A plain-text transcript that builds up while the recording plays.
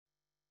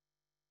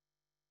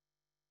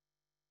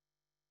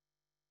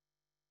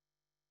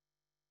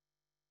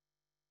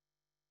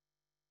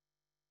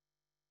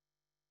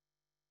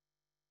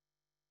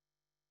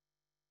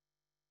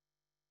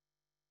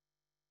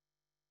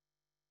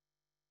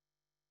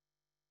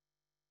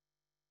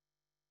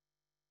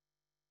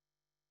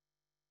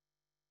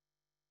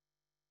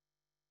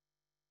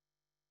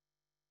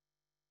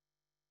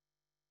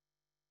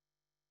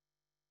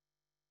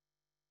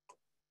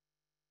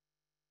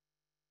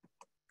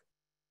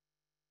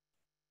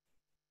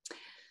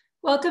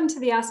Welcome to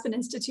the Aspen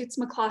Institute's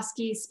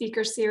McCloskey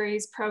Speaker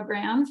Series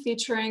program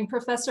featuring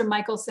Professor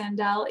Michael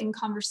Sandel in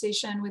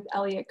conversation with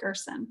Elliot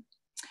Gerson.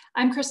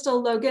 I'm Crystal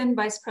Logan,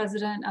 Vice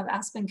President of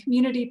Aspen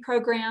Community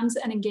Programs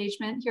and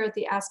Engagement here at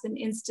the Aspen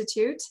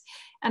Institute.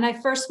 And I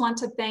first want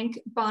to thank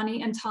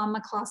Bonnie and Tom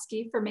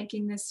McCloskey for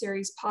making this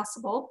series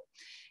possible.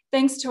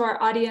 Thanks to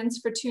our audience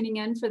for tuning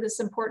in for this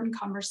important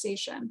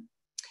conversation.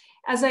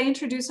 As I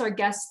introduce our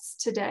guests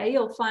today,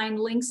 you'll find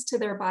links to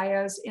their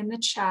bios in the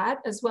chat,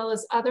 as well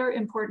as other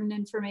important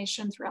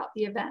information throughout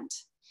the event.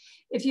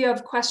 If you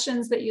have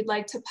questions that you'd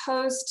like to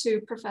pose to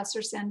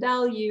Professor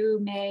Sandel, you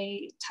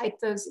may type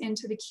those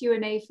into the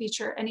Q&A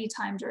feature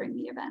anytime during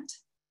the event.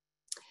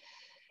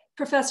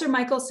 Professor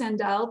Michael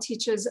Sandel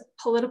teaches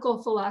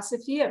political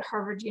philosophy at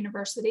Harvard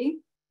University.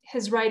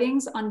 His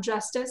writings on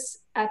justice,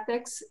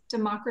 ethics,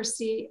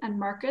 democracy, and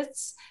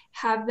markets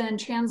have been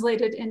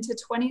translated into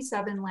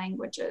 27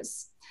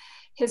 languages.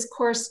 His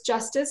course,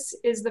 Justice,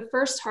 is the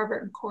first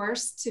Harvard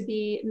course to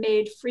be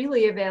made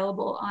freely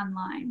available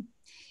online.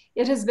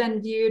 It has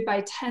been viewed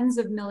by tens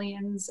of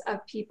millions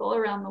of people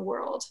around the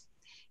world.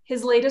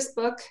 His latest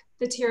book,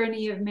 The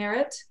Tyranny of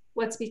Merit,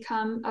 What's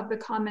Become of the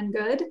Common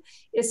Good,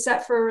 is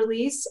set for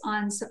release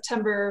on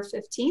September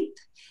 15th,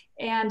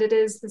 and it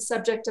is the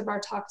subject of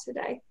our talk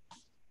today.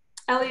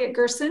 Elliot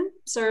Gerson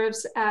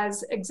serves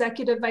as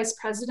Executive Vice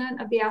President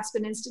of the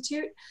Aspen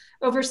Institute,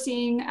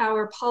 overseeing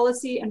our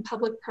policy and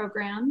public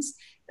programs,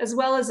 as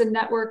well as a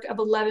network of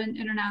 11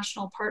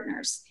 international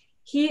partners.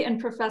 He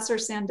and Professor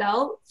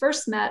Sandel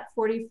first met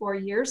 44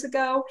 years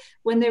ago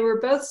when they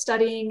were both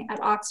studying at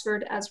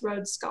Oxford as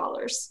Rhodes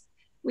Scholars.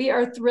 We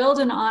are thrilled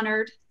and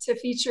honored to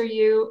feature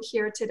you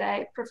here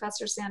today,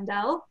 Professor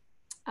Sandel.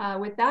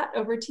 With that,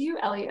 over to you,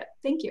 Elliot.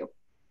 Thank you.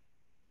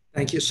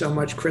 Thank you so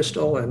much,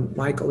 Crystal, and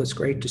Michael, it's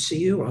great to see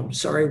you. I'm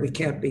sorry we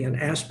can't be in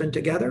Aspen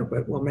together,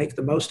 but we'll make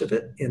the most of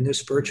it in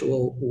this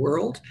virtual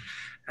world.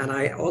 And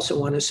I also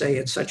want to say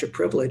it's such a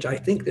privilege. I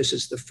think this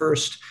is the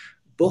first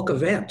book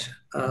event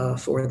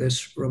for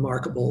this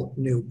remarkable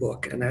new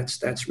book, and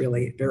that's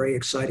really very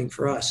exciting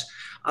for us.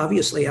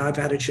 Obviously, I've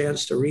had a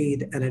chance to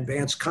read an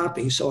advanced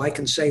copy, so I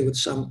can say with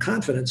some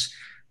confidence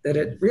that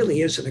it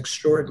really is an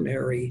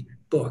extraordinary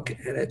book,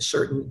 and it's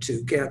certain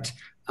to get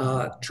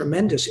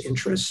tremendous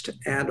interest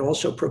and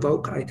also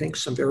provoke, I think,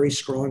 some very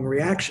strong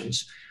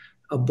reactions.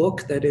 A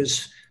book that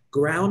is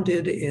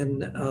grounded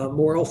in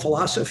moral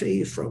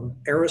philosophy from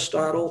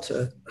Aristotle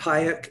to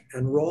Hayek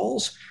and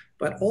Rawls,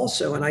 but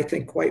also, and I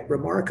think quite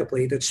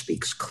remarkably, that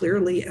speaks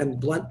clearly and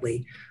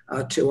bluntly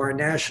to our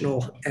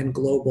national and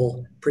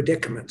global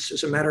predicaments.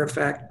 As a matter of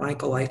fact,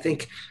 Michael, I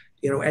think,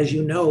 as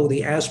you know,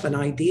 the Aspen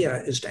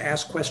idea is to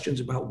ask questions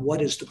about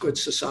what is the good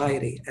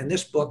society, and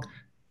this book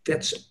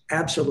fits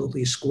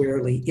absolutely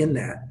squarely in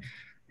that.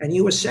 And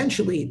you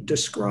essentially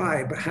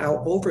describe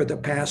how over the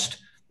past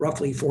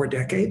roughly 4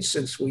 decades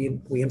since we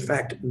in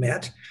fact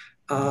met,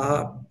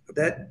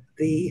 that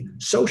the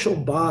social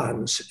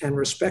bonds and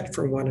respect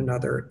for one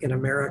another in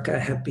America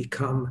have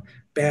become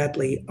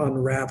badly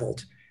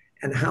unraveled,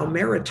 and how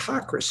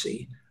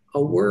meritocracy,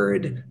 a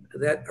word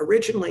that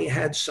originally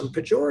had some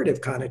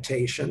pejorative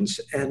connotations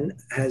and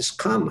has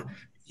come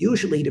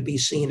usually to be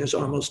seen as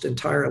almost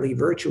entirely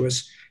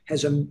virtuous,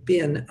 has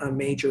been a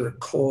major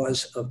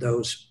cause of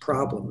those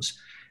problems.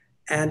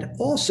 And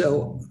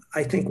also,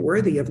 I think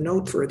worthy of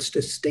note for its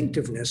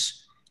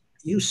distinctiveness,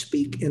 you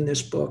speak in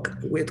this book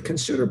with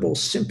considerable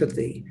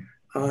sympathy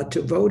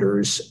to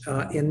voters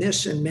in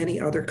this and many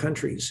other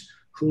countries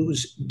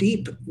whose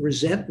deep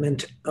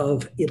resentment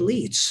of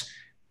elites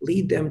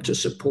lead them to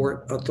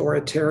support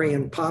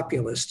authoritarian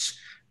populists,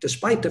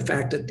 despite the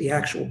fact that the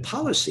actual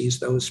policies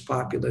those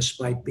populists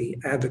might be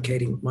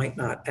advocating might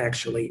not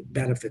actually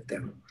benefit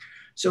them.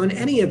 So in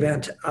any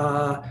event,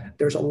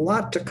 there's a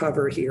lot to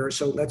cover here,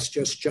 so let's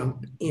just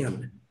jump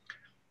in.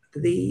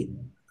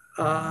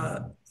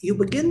 You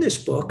begin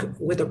this book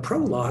with a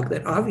prologue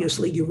that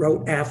obviously you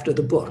wrote after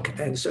the book,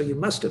 and so you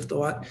must have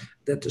thought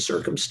that the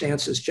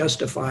circumstances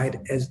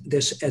justified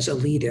this as a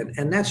lead-in,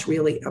 and that's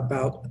really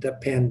about the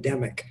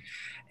pandemic.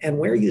 And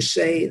where you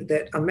say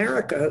that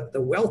America,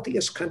 the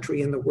wealthiest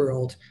country in the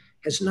world,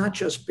 has not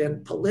just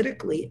been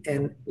politically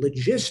and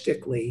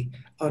logistically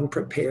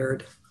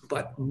unprepared,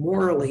 but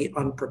morally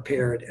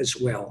unprepared as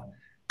well.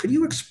 Could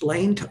you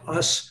explain to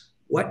us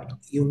what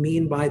you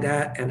mean by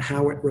that and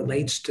how it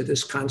relates to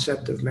this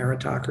concept of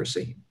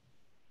meritocracy?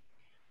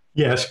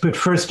 Yes, but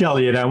first,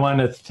 Elliot, I want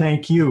to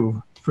thank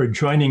you for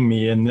joining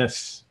me in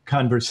this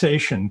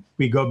conversation.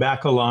 We go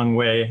back a long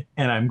way,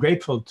 and I'm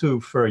grateful too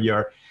for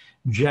your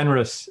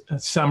generous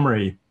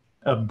summary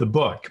of the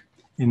book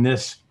in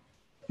this,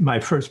 my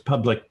first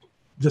public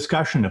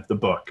discussion of the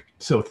book.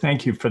 So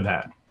thank you for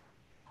that.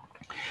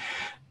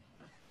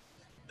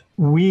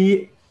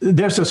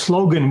 There's a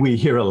slogan we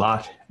hear a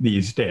lot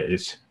these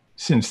days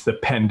since the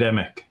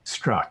pandemic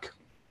struck.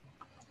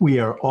 We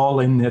are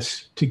all in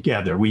this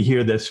together. We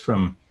hear this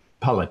from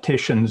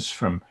politicians,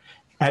 from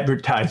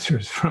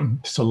advertisers, from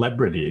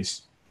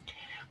celebrities.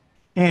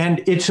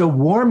 And it's a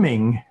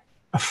warming,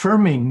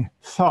 affirming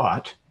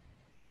thought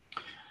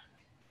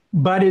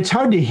But it's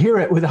hard to hear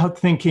it without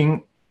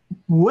thinking,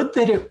 would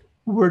that it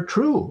were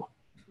true.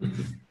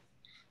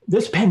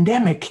 This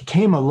pandemic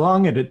came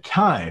along at a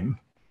time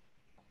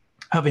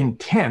of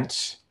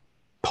intense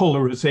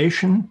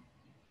polarization,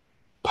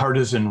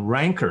 partisan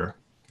rancor.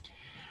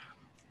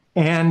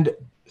 And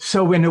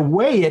so in a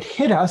way, it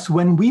hit us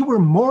when we were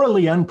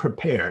morally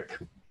unprepared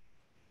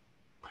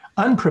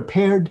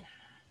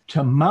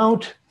to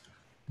mount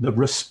the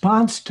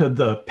response to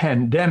the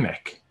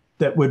pandemic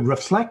that would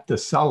reflect the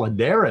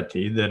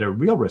solidarity that a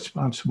real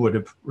response would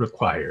have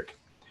required.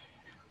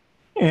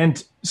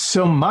 And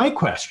so my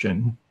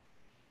question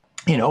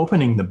in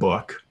opening the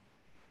book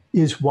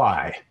is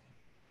why?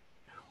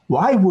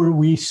 Why were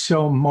we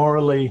so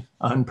morally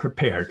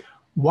unprepared?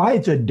 Why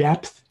the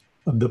depth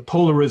of the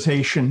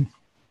polarization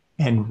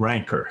and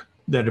rancor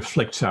that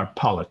afflicts our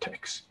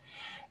politics?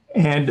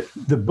 And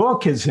the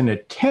book is an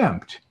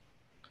attempt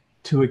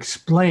to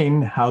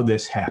explain how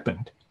this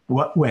happened,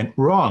 what went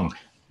wrong,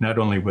 not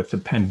only with the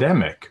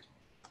pandemic,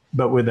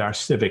 but with our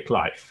civic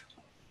life.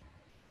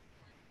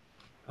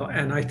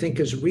 And I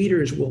think as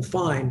readers will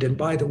find, and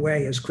by the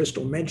way, as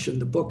Crystal mentioned,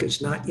 the book is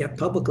not yet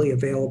publicly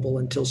available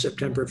until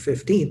September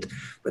 15th,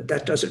 but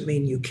that doesn't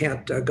mean you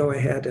can't go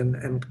ahead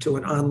and to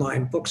an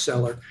online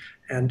bookseller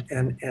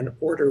and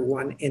order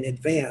one in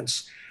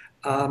advance.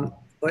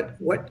 But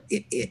what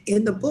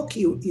in the book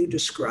you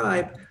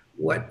describe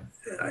what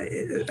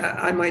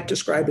I might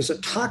describe as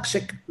a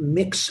toxic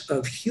mix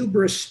of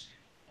hubris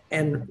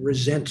and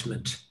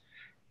resentment.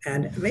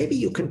 And maybe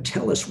you can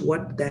tell us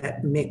what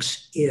that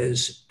mix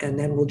is, and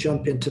then we'll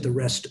jump into the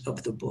rest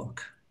of the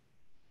book.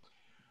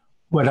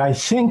 What I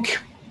think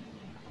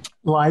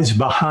lies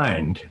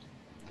behind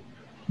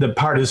the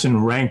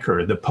partisan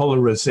rancor, the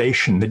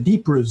polarization, the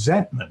deep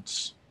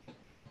resentments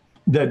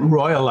that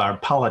roil our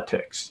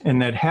politics and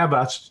that have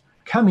us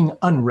coming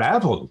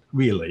unraveled,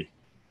 really,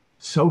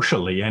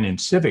 socially and in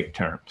civic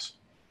terms,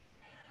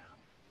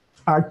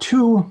 are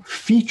two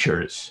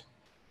features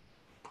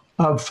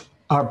of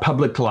our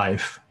public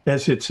life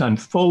as it's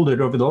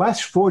unfolded over the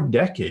last 4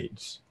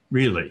 decades,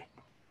 really.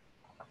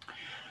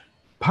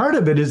 Part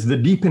of it is the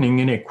deepening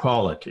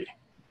inequality.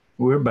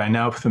 We're by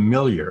now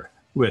familiar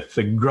with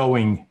the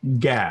growing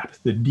gap,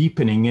 the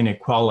deepening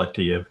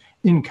inequality of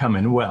income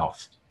and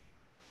wealth.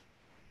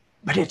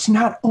 But it's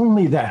not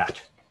only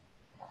that.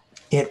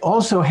 It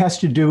also has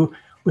to do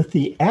with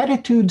the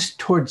attitudes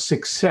toward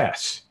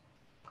success,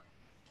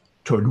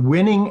 toward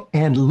winning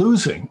and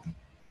losing,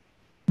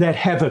 that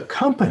have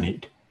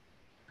accompanied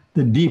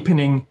the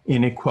deepening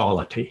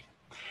inequality.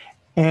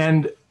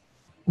 And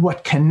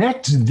what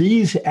connects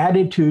these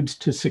attitudes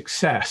to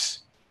success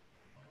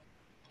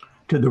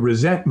to the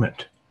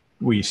resentment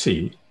we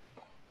see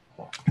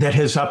that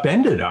has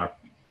upended our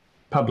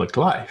public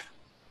life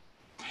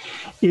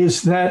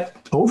is that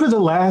over the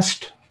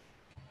last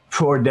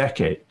 4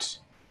 decades,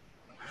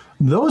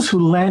 those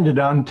who landed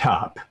on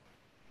top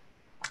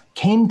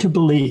came to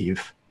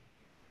believe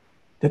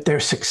that their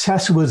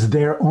success was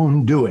their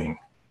own doing,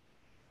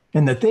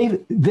 and that they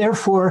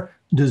therefore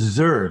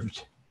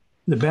deserved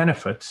the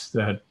benefits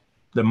that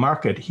the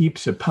market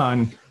heaps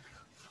upon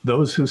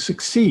those who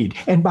succeed.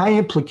 And by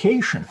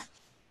implication,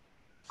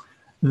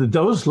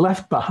 those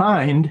left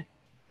behind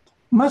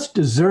must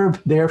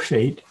deserve their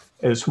fate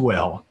as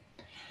well.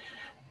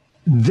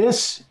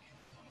 This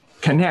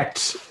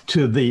connects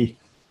to the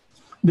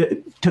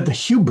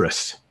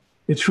hubris.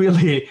 It's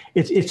really,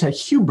 it's a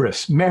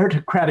hubris,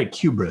 meritocratic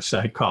hubris,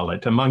 I call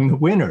it, among the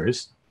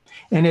winners.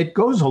 And it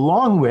goes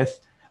along with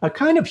a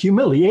kind of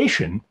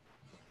humiliation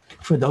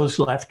for those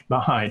left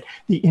behind.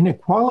 The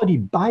inequality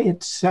by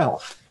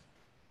itself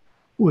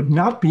would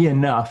not be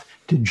enough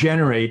to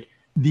generate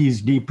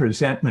these deep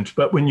resentments.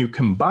 But when you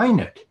combine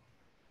it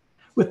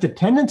with the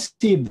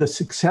tendency of the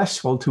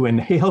successful to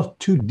inhale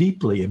too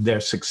deeply of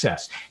their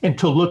success and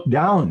to look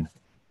down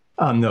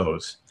on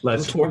those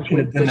less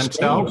fortunate than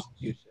themselves.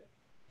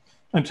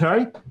 I'm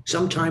sorry?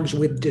 Sometimes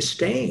with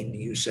disdain,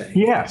 you say.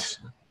 Yes,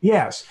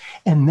 yes.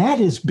 And that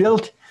is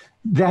built,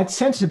 that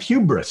sense of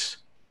hubris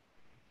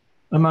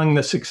among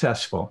the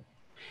successful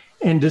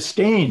and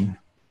disdain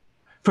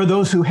for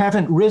those who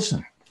haven't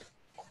risen.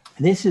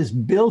 This is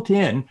built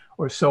in,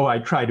 or so I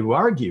try to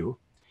argue,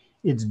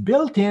 it's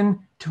built in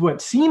to what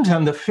seems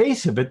on the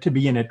face of it to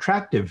be an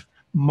attractive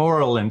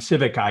moral and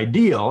civic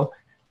ideal,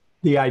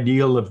 the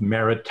ideal of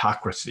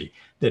meritocracy,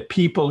 that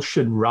people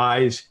should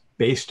rise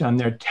based on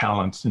their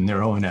talents and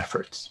their own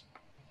efforts.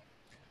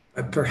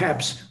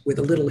 Perhaps with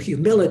a little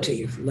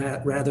humility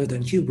rather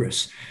than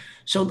hubris.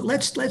 So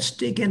let's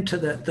dig into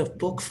the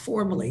book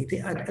formally.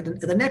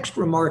 The next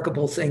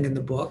remarkable thing in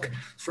the book,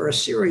 for a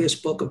serious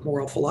book of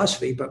moral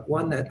philosophy, but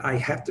one that I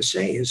have to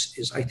say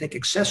is I think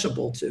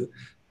accessible to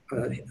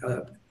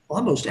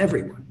almost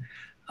everyone,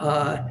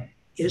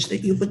 is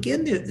that you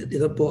begin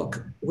the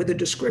book with a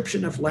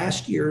description of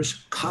last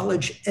year's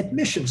college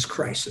admissions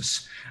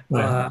crisis,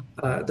 Right.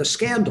 The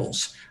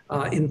scandals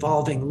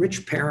involving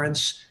rich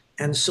parents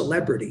and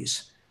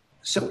celebrities.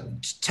 So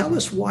tell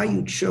us why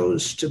you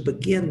chose to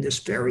begin this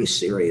very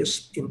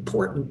serious,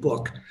 important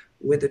book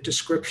with a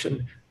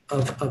description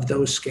of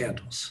those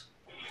scandals?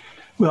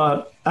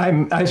 Well,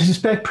 I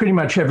suspect pretty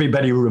much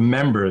everybody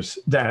remembers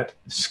that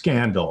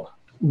scandal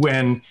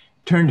when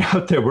turned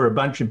out there were a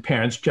bunch of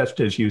parents, just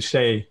as you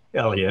say,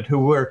 Elliot, who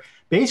were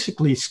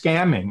basically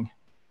scamming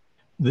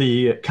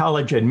the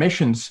college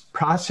admissions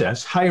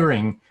process,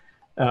 hiring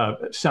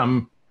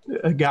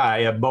a guy,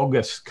 a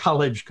bogus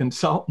college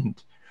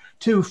consultant,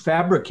 to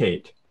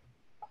fabricate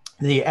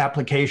the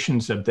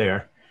applications of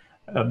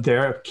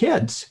their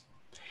kids.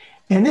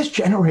 And this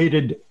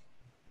generated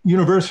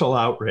universal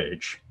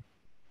outrage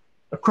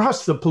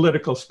across the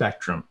political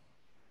spectrum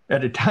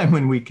at a time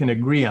when we can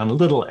agree on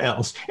little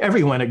else.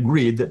 Everyone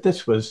agreed that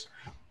this was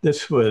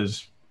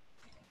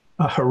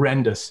a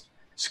horrendous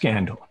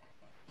scandal.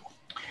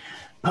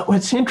 But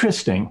what's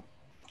interesting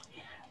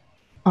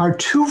are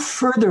two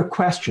further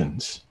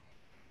questions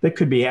that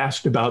could be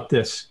asked about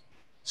this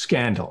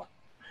scandal.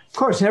 Of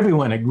course,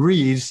 everyone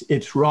agrees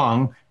it's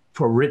wrong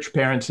for rich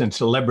parents and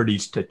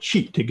celebrities to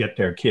cheat to get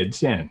their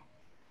kids in.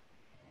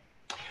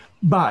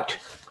 But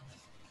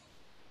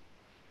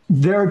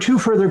there are two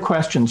further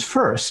questions.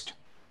 First,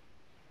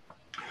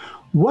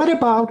 what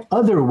about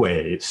other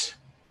ways,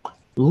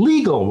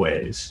 legal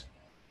ways,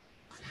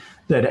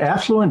 that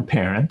affluent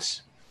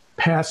parents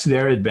pass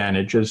their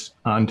advantages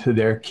onto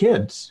their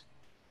kids?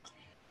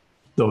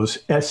 Those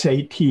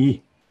SAT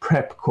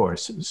prep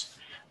courses,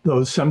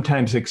 those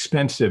sometimes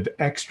expensive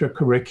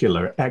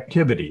extracurricular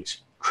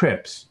activities,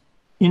 trips,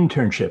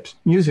 internships,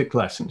 music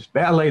lessons,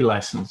 ballet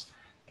lessons,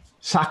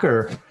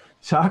 soccer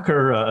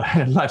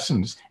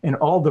lessons, and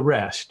all the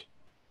rest.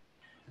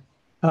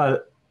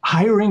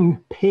 Hiring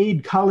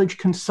paid college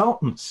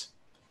consultants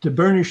to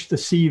burnish the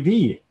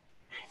CV,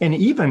 and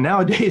even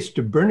nowadays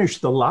to burnish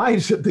the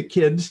lives of the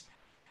kids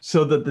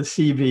so that the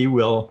CV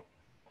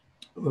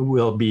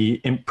will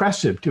be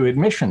impressive to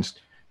admissions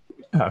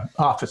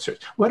officers.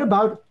 What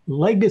about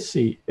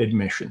legacy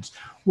admissions?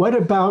 What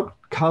about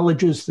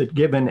colleges that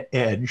give an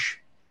edge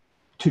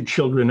to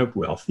children of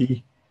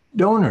wealthy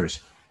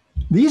donors?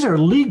 These are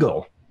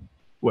legal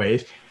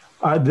ways.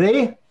 Are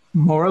they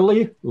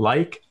morally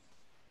like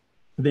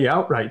the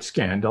outright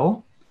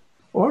scandal,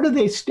 or do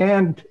they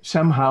stand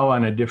somehow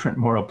on a different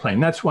moral plane?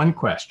 That's one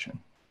question.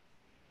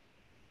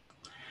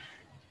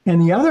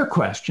 And the other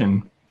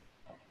question,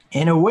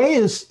 in a way,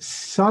 is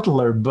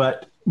subtler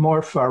but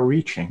more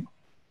far-reaching.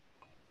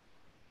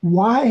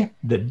 Why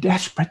the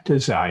desperate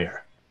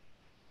desire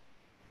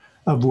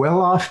of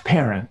well-off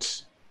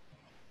parents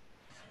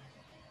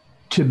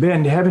to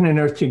bend heaven and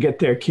earth to get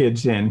their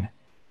kids in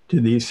to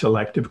these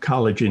selective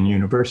colleges and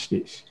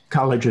universities?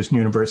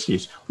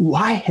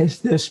 Why has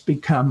this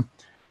become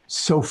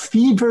so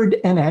fevered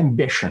an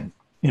ambition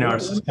in our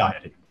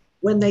society?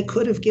 When they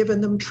could have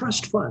given them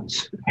trust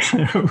funds.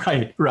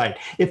 Right.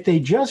 If they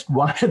just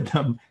wanted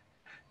them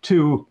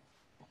to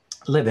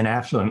live an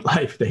affluent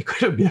life, they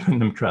could have given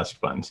them trust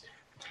funds.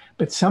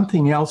 But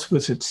something else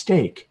was at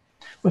stake.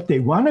 What they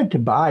wanted to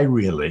buy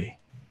really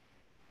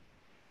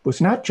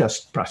was not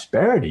just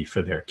prosperity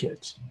for their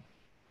kids.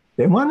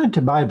 They wanted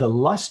to buy the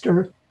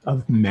luster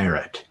of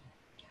merit,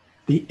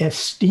 the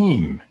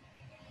esteem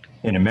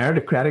in a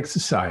meritocratic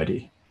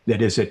society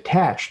that is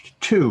attached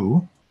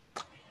to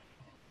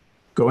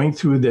going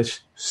through this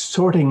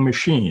sorting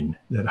machine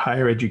that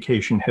higher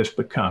education has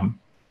become,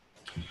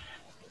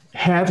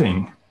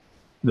 having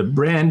the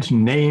brand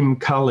name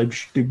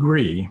college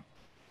degree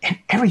and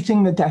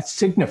everything that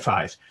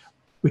signifies,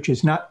 which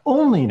is not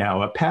only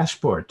now a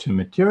passport to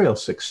material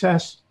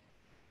success,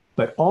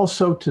 but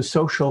also to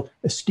social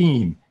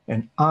esteem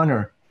and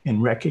honor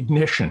and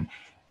recognition.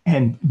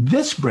 And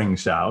this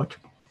brings out,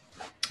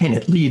 and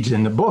it leads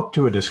in the book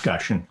to a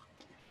discussion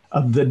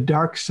of the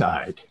dark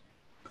side,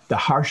 the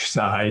harsh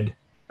side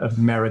of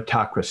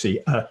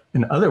meritocracy,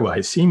 an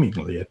otherwise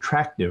seemingly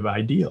attractive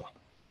ideal.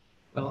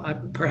 Well,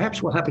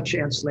 perhaps we'll have a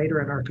chance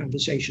later in our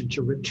conversation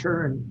to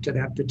return to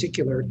that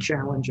particular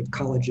challenge of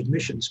college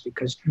admissions,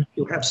 because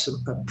you have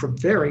a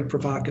very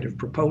provocative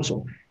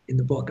proposal in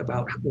the book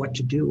about what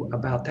to do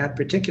about that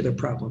particular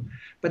problem.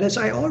 But as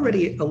I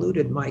already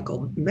alluded,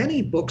 Michael,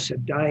 many books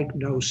have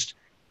diagnosed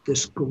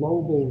this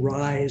global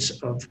rise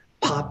of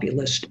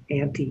populist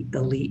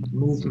anti-elite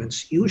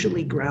movements,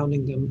 usually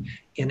grounding them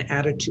in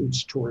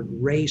attitudes toward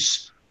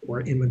race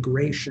or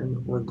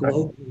immigration or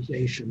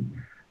globalization.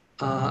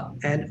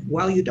 And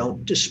while you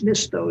don't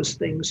dismiss those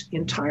things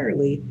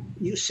entirely,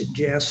 you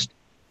suggest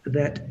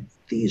that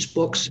these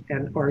books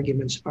and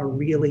arguments are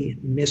really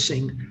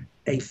missing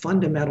a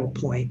fundamental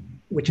point,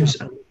 which is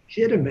a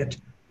legitimate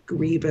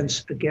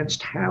grievance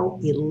against how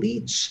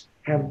elites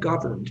have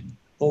governed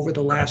over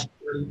the last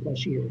 30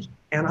 plus years.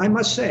 And I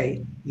must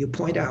say, you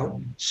point out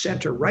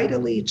center-right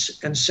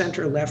elites and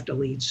center-left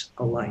elites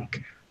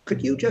alike.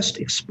 Could you just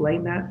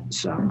explain that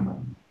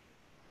some?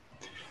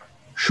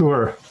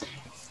 Sure.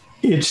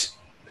 It's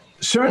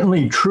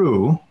certainly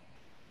true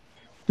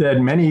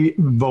that many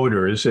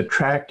voters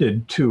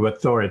attracted to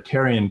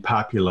authoritarian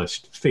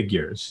populist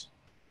figures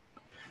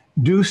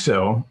do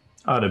so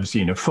out of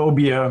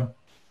xenophobia,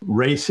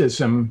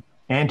 racism,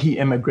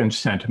 anti-immigrant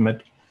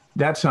sentiment.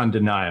 That's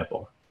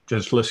undeniable.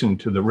 Just listen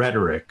to the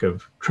rhetoric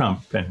of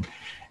Trump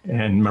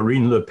and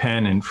Marine Le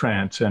Pen in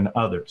France and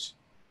others.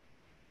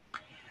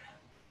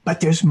 But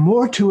there's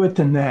more to it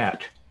than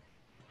that.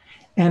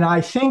 And I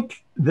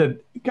think the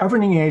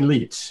governing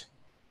elites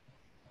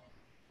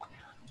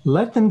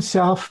let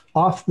themselves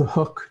off the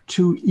hook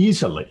too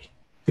easily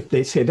if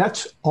they say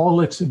that's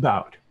all it's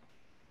about.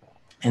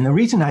 And the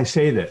reason I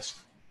say this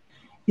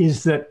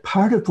is that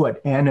part of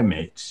what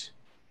animates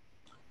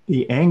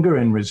the anger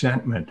and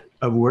resentment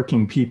of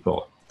working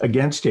people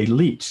against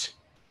elites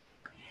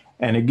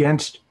and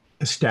against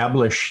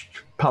established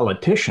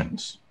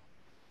politicians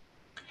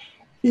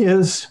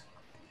is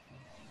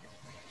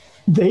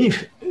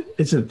that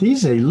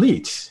these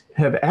elites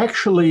have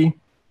actually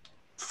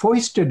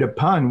foisted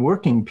upon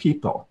working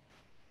people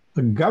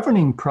a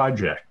governing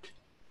project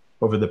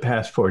over the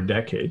past 4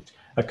 decades,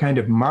 a kind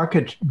of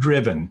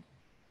market-driven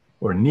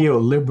or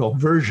neoliberal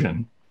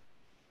version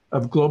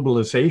of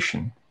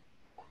globalization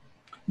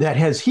that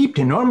has heaped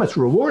enormous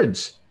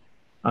rewards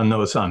on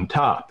those on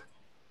top,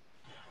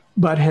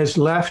 but has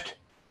left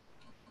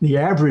the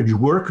average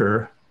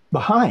worker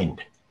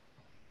behind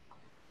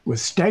with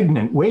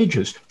stagnant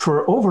wages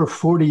for over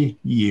 40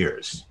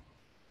 years.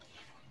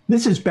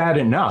 This is bad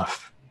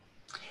enough.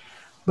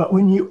 But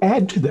when you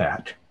add to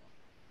that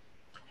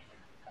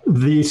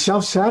the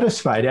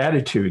self-satisfied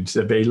attitudes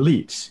of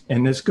elites,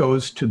 and this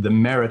goes to the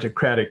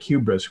meritocratic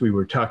hubris we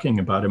were talking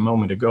about a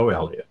moment ago,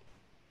 Elliot,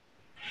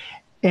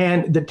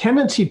 and the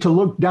tendency to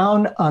look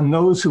down on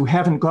those who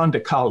haven't gone to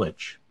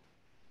college,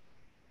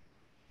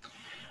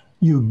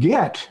 you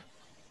get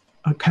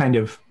a kind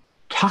of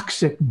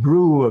toxic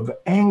brew of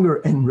anger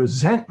and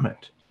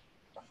resentment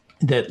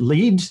that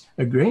leads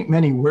a great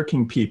many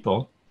working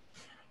people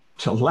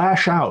to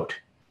lash out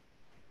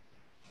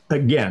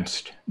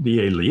against the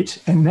elites.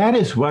 And that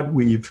is what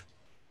we've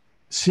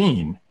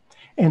seen.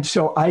 And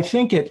so I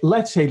think it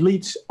lets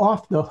elites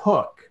off the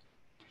hook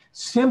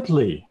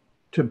simply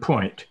to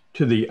point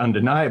to the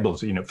undeniable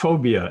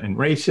xenophobia and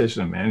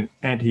racism and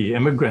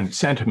anti-immigrant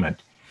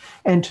sentiment,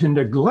 and to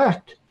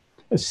neglect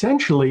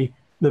essentially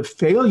the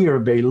failure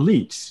of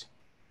elites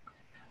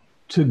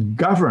to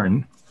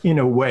govern in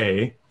a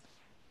way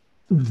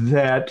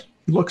that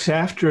looks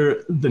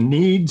after the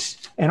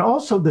needs and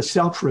also the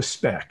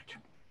self-respect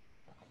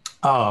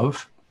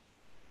of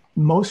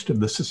most of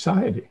the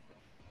society.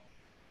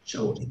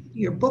 So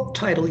your book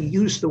title, you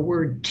use the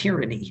word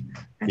tyranny.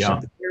 That's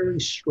a very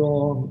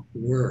strong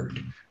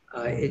word.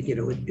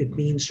 It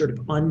means sort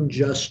of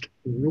unjust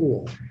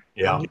rule.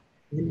 Yeah.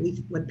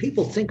 When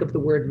people think of the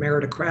word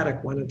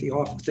meritocratic, one of the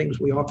things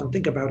we often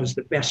think about is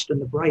the best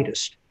and the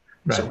brightest.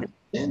 Right. So in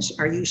a sense,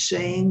 are you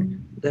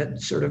saying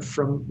that sort of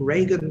from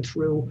Reagan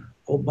through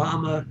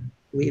Obama,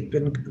 we've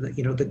been,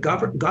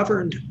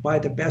 governed by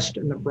the best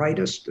and the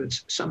brightest that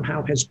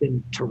somehow has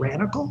been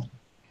tyrannical?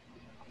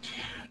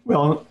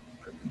 Well,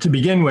 to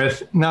begin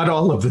with, not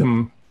all of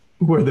them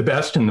were the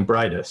best and the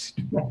brightest.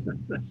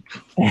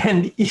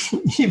 And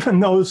even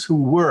those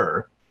who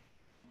were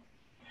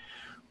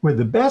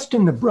the best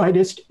and the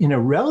brightest in a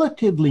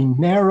relatively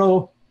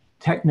narrow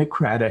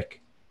technocratic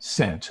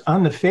sense.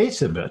 On the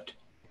face of it,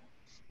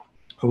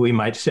 we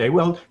might say,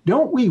 well,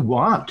 don't we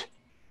want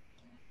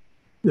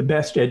the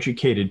best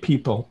educated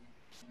people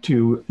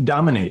to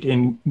dominate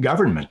in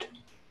government,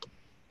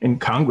 in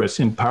Congress,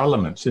 in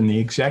parliaments, in the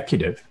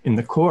executive, in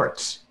the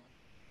courts?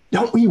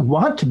 Don't we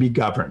want to be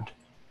governed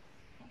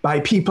by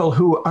people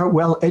who are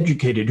well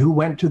educated, who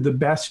went to the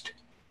best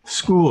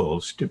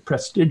schools, to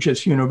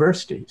prestigious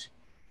universities?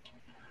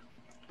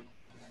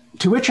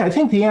 To which I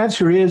think the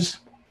answer is,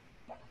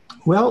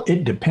 well,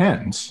 it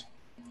depends.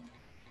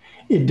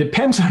 It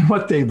depends on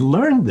what they've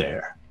learned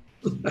there.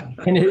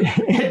 And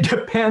it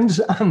depends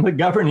on the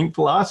governing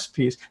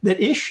philosophies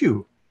that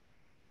issue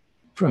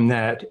from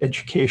that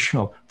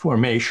educational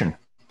formation.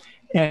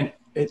 And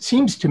it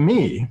seems to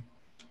me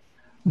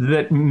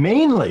that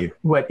mainly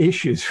what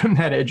issues from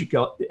that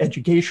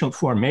educational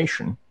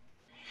formation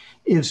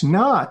is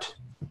not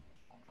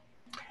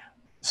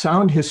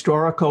sound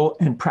historical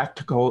and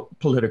practical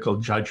political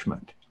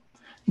judgment,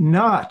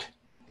 not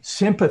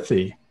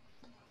sympathy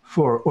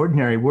for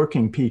ordinary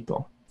working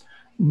people,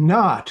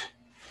 not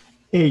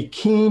a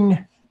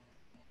keen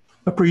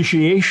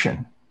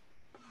appreciation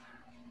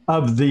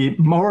of the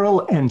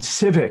moral and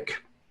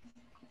civic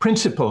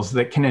principles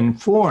that can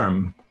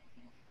inform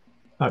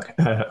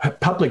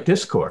public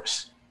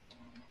discourse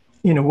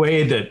in a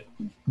way that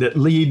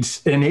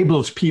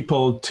enables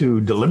people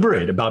to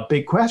deliberate about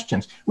big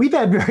questions. We've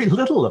had very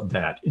little of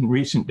that in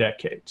recent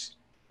decades.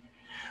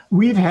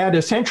 We've had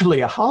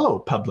essentially a hollow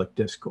public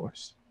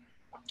discourse.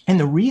 And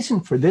the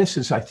reason for this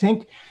is, I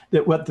think,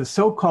 that what the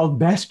so-called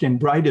best and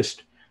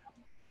brightest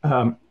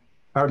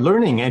are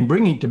learning and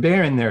bringing to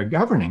bear in their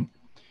governing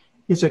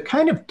is a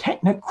kind of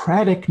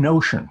technocratic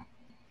notion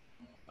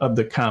of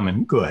the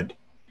common good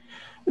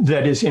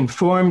that is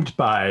informed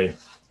by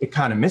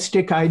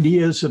economistic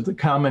ideas of the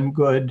common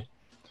good,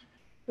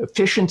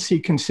 efficiency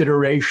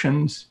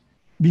considerations,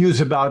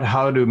 views about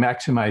how to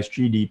maximize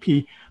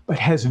GDP, but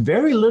has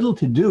very little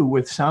to do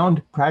with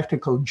sound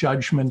practical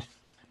judgment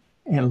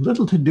and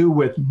little to do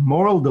with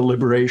moral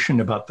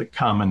deliberation about the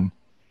common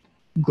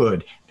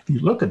good. If you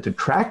look at the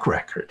track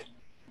record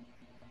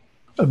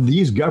of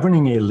these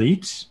governing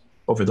elites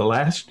over the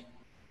last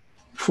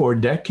 4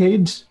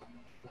 decades,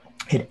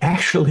 it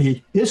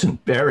actually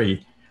isn't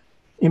very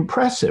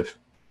impressive.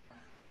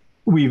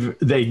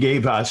 They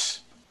gave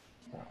us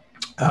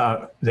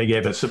a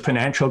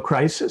financial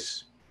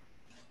crisis.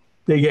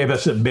 They gave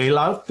us a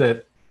bailout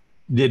that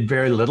did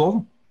very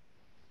little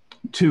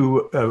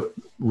to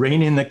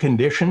rein in the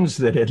conditions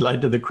that had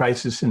led to the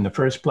crisis in the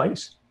first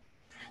place.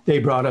 They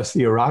brought us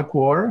the Iraq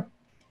War.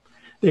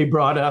 They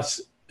brought us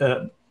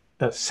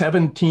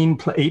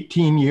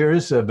 18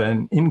 years of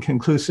an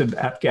inconclusive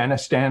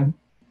Afghanistan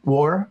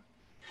war.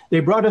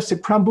 They brought us a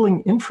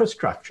crumbling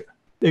infrastructure.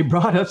 They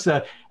brought us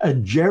a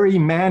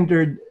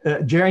gerrymandered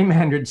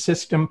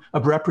system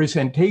of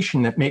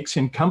representation that makes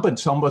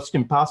incumbents almost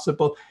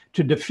impossible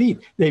to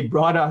defeat. They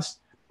brought us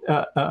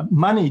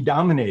money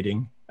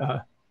dominating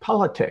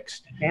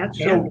politics.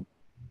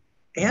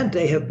 And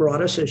they have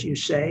brought us, as you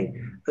say,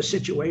 a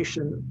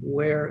situation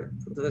where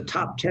the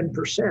top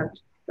 10%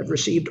 have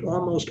received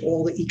almost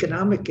all the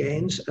economic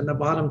gains, and the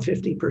bottom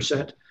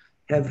 50%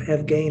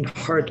 have gained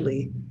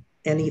hardly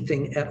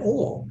anything at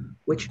all,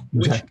 which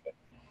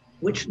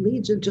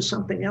leads into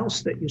something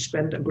else that you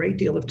spend a great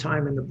deal of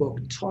time in the book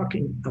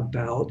talking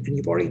about, and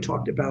you've already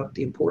talked about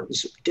the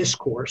importance of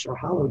discourse or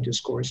hollow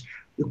discourse.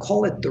 You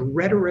call it the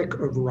rhetoric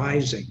of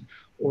rising,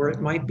 or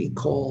it might be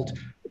called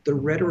the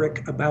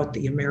rhetoric about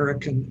the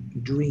American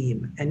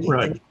dream. And you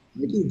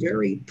argue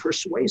very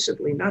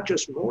persuasively, not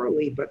just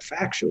morally, but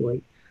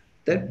factually,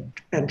 that,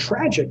 and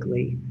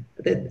tragically,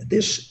 that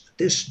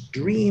this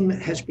dream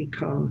has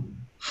become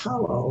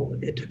hollow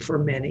for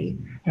many.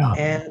 Yeah.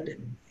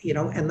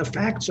 And the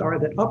facts are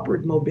that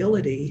upward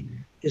mobility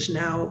is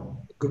now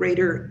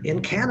greater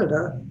in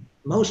Canada,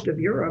 most of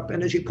Europe,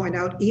 and as you point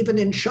out, even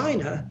in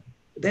China,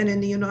 than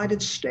in the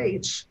United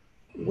States,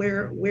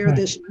 where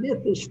this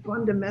myth is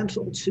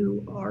fundamental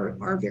to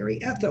our very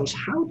ethos.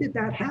 How did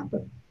that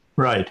happen?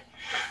 Right.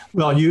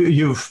 Well,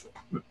 you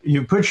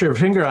put your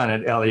finger on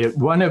it, Elliot.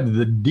 One of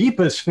the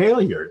deepest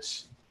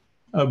failures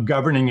of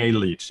governing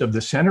elites, of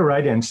the center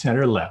right and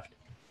center left,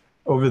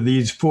 over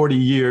these 40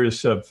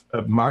 years of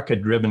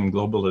market-driven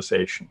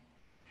globalization,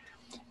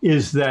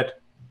 is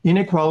that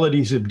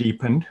inequalities have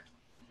deepened.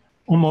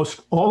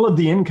 Almost all of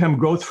the income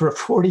growth for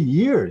 40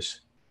 years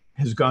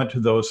has gone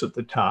to those at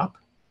the top,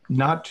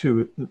 not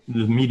to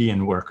the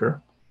median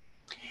worker.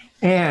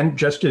 And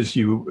just as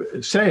you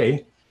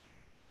say,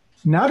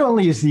 not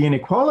only is the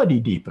inequality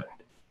deepened,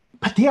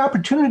 but the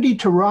opportunity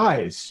to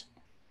rise,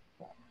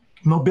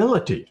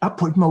 mobility,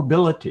 upward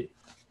mobility,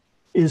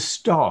 is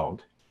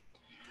stalled.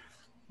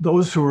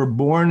 Those who were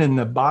born in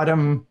the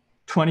bottom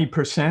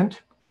 20%,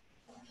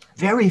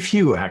 very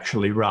few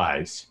actually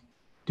rise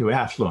to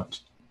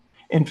affluence.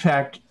 In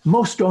fact,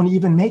 most don't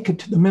even make it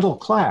to the middle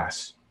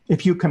class.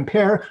 If you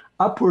compare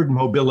upward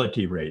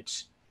mobility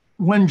rates,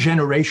 one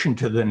generation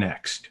to the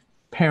next,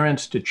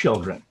 parents to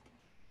children,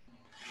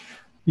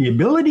 the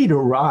ability to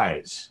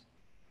rise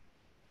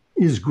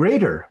is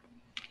greater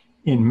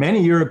in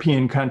many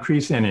European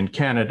countries and in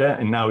Canada,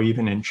 and now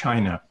even in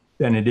China,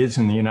 than it is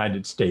in the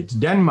United States.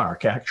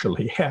 Denmark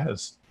actually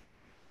has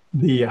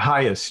the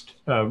highest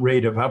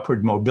rate of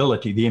upward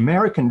mobility. The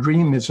American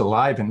dream is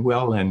alive and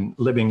well and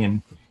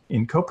living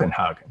in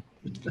Copenhagen.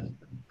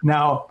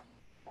 Now,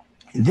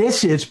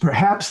 this is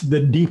perhaps the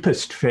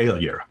deepest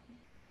failure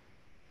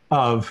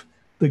of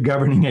the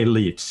governing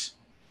elites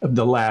of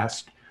the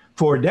last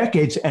 4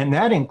 decades, and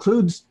that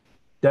includes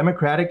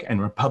Democratic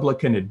and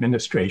Republican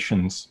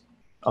administrations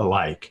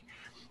alike.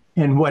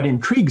 And what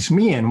intrigues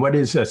me, and what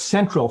is a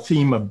central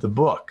theme of the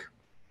book,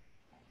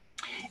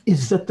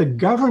 is that the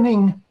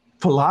governing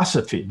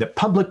philosophy, the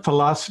public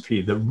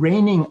philosophy, the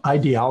reigning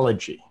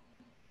ideology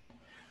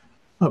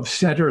of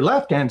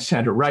center-left and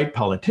center-right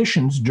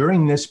politicians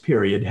during this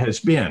period has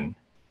been,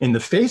 in the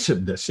face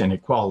of this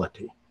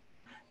inequality,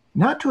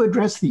 not to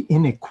address the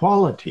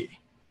inequality,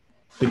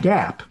 the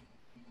gap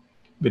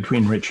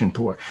between rich and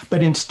poor,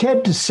 but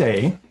instead to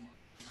say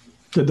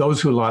to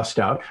those who lost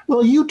out,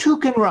 well, you too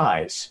can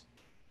rise.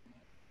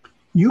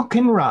 You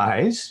can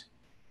rise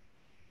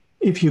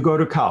if you go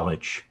to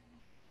college.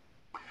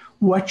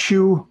 What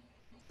you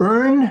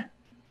earn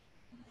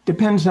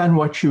depends on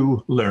what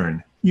you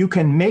learn. You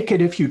can make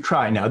it if you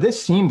try. Now,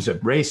 this seems a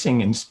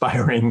bracing,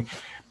 inspiring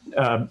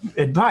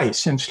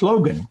advice and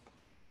slogan.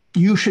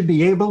 You should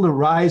be able to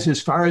rise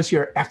as far as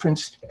your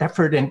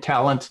effort and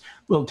talents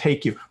will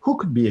take you. Who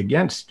could be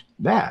against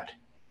that?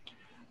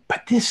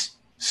 But this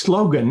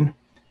slogan,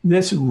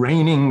 this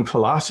reigning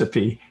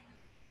philosophy,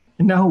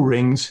 now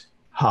rings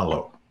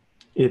hollow.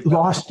 It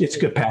lost its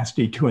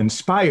capacity to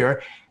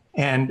inspire.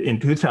 And in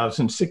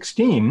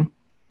 2016,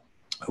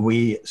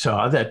 we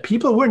saw that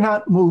people were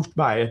not moved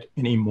by it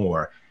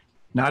anymore,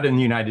 not in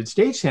the United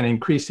States and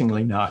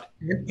increasingly not.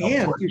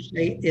 And you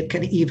say it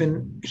can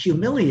even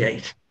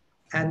humiliate.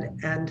 But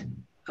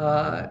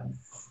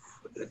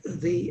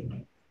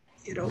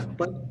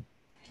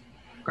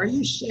Are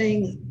you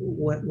saying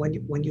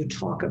when you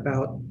talk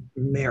about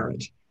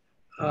merit,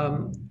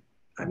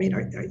 I mean,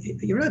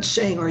 you're not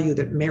saying, are you,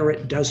 that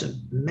merit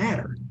doesn't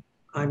matter?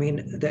 I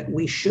mean, that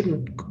we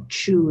shouldn't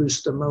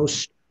choose the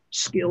most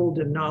skilled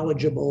and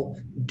knowledgeable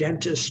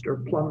dentist or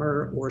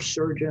plumber or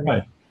surgeon,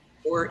 right,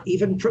 or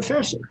even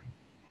professor.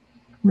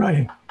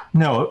 Right.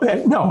 No,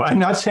 I'm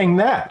not saying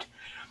that.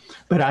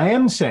 But I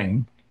am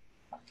saying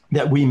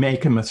that we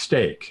make a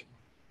mistake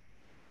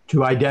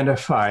to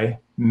identify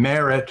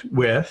merit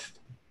with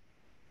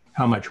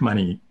how much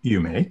money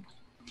you make.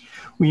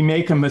 We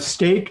make a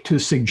mistake to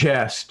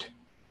suggest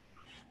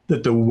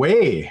that the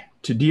way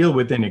to deal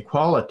with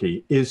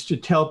inequality is to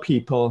tell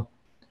people,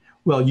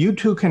 well, you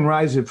too can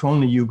rise if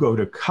only you go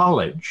to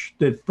college.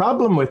 The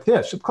problem with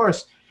this, of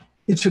course,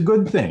 it's a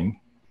good thing.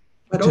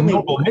 But it's only a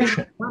noble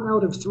mission. 1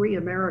 out of 3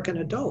 American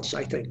adults,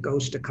 I think,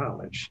 goes to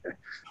college.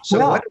 So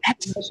well,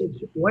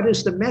 what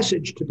is the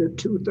message to the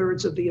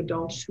 2/3 of the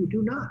adults who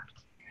do not?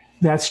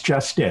 That's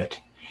just it.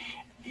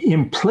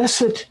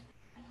 Implicit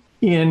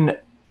in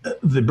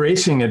the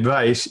bracing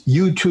advice,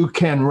 you too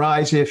can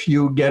rise if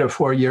you get a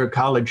 4-year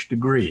college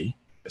degree,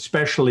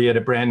 especially at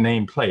a brand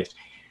name place.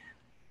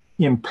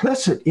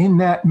 Implicit in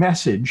that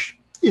message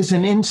is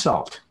an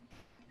insult.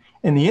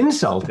 And the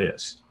insult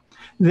is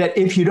that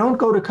if you don't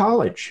go to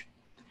college,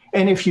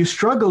 and if you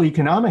struggle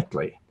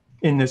economically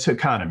in this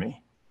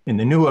economy, in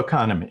the new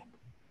economy,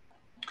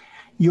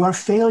 your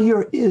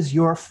failure is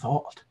your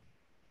fault.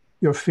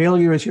 Your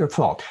failure is your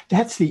fault.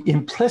 That's the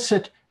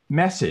implicit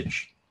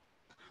message.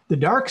 The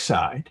dark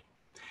side,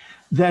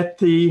 that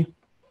the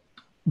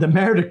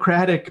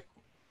meritocratic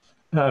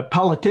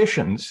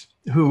politicians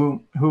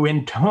who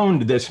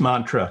intoned this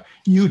mantra,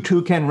 you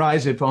too can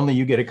rise if only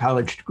you get a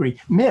college degree,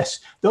 miss.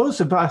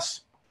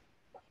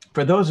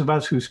 For those of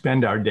us who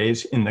spend our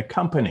days in the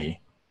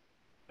company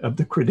of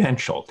the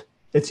credentialed,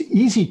 it's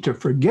easy to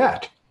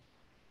forget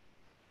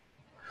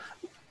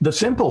the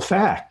simple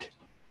fact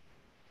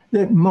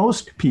that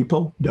most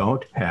people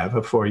don't have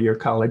a 4-year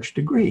college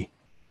degree.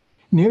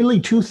 Nearly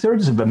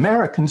 2/3 of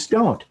Americans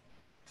don't.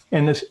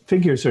 And the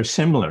figures are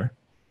similar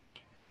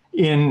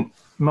in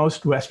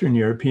most Western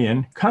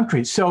European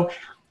countries. So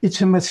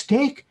it's a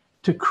mistake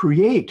to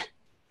create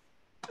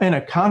an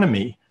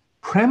economy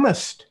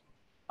premised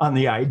on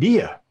the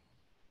idea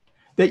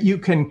that you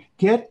can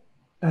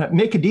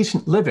make a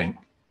decent living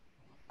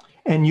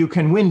and you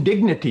can win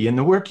dignity in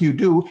the work you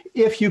do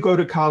if you go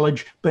to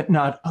college, but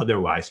not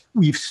otherwise.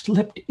 We've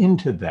slipped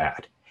into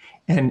that.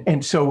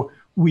 And so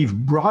we've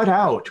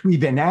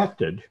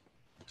enacted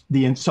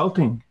the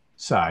insulting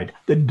side,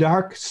 the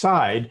dark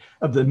side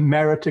of the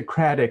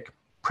meritocratic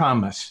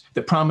promise,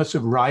 the promise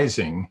of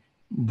rising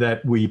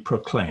that we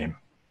proclaim.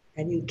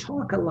 And you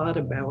talk a lot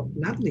about,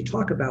 not only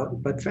talk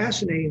about, but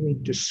fascinatingly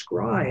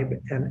describe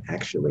and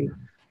actually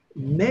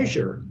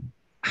measure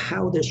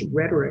how this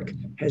rhetoric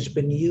has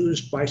been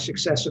used by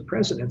successive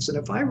presidents. And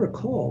if I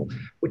recall,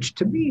 which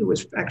to me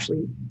was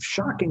actually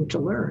shocking to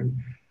learn,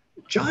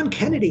 John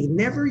Kennedy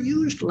never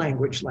used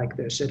language like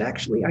this. It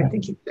actually, I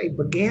think it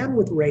began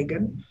with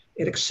Reagan,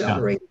 it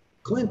accelerated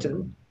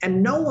Clinton,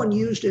 and no one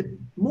used it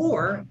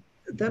more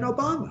than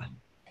Obama.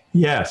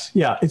 Yes,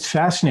 yeah, it's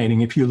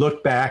fascinating. If you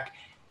look back,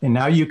 and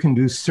now you can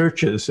do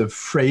searches of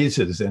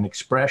phrases and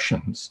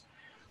expressions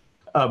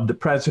of the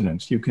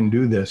presidents. You can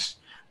do this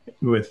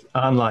with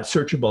online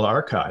searchable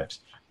archives.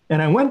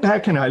 And I went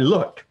back and I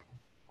looked.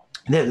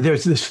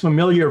 There's this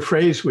familiar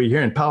phrase we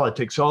hear in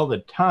politics all the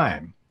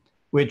time,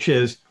 which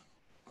is,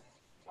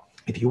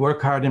 if you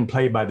work hard and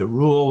play by the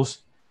rules,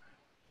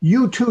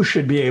 you too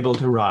should be able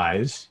to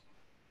rise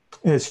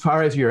as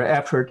far as your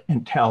effort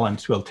and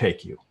talents will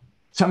take you.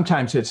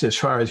 Sometimes it's as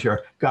far as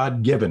your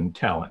God-given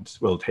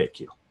talents will take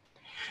you.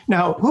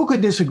 Now, who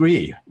could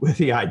disagree with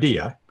the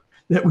idea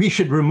that we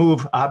should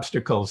remove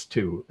obstacles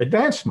to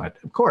advancement?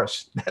 Of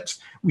course,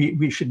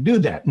 we should do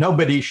that.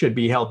 Nobody should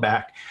be held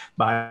back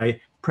by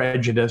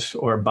prejudice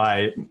or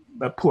by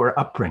a poor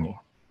upbringing.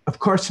 Of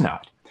course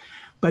not.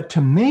 But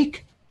to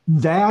make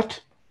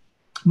that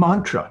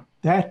mantra,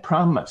 that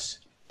promise,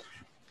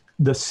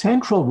 the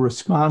central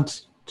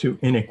response to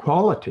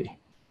inequality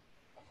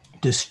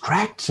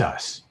distracts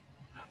us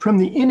from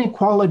the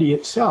inequality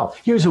itself.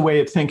 Here's a way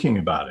of thinking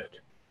about it.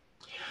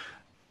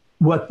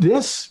 What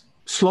this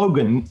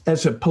slogan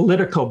as a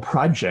political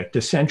project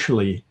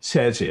essentially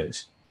says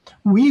is,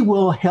 we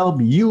will help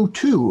you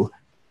too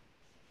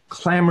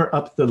clamber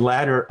up the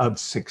ladder of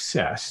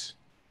success,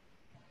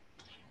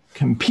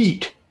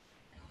 compete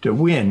to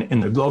win in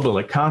the global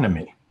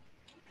economy.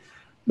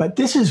 But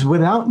this is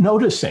without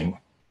noticing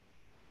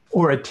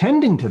or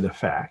attending to the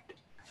fact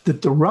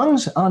that the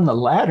rungs on the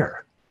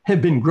ladder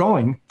have been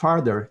growing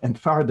farther and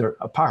farther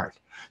apart.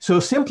 So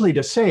simply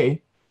to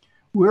say,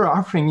 we're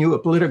offering you a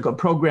political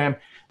program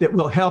that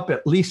will help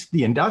at least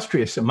the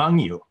industrious among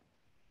you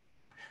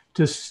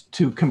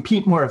to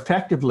compete more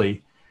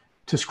effectively,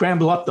 to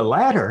scramble up the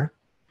ladder,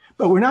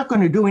 but we're not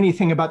going to do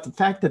anything about the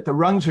fact that the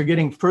rungs are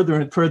getting further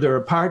and further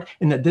apart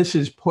and that this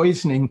is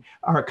poisoning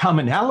our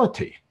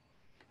commonality,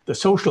 the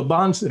social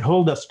bonds that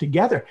hold us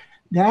together.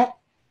 That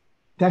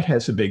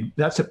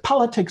that's a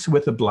politics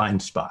with a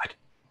blind spot.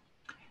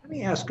 Let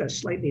me ask a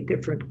slightly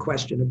different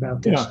question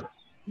about this. Yeah.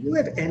 Do you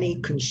have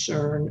any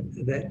concern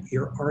that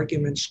your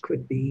arguments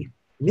could be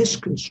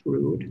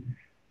misconstrued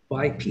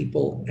by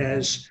people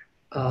as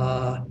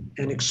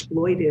and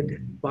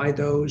exploited by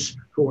those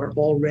who are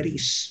already,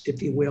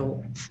 if you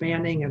will,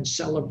 fanning and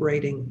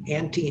celebrating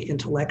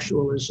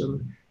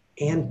anti-intellectualism,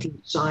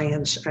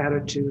 anti-science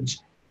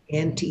attitudes,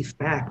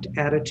 anti-fact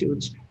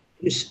attitudes?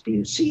 Do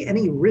you see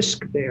any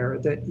risk there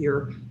that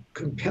your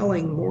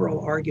compelling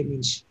moral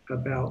arguments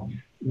about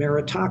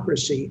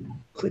meritocracy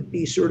could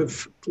be sort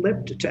of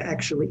flipped to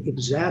actually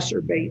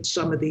exacerbate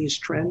some of these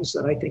trends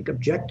that I think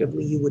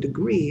objectively you would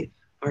agree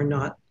are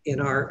not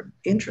in our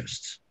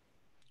interests?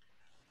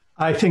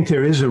 I think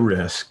there is a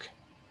risk.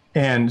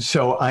 And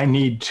so I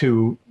need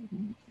to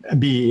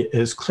be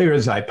as clear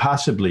as I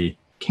possibly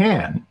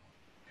can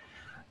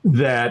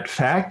that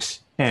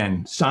facts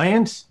and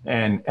science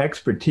and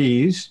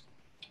expertise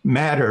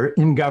matter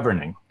in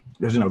governing.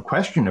 There's no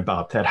question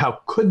about that.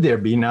 How could there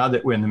be, now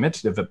that we're in the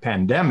midst of a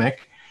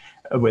pandemic,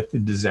 with the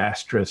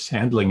disastrous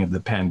handling of the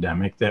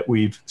pandemic that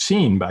we've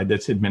seen by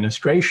this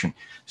administration?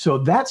 So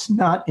that's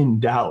not in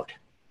doubt.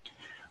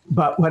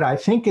 But what I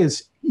think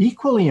is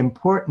equally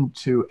important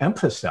to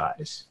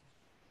emphasize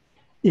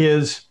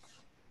is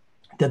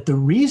that the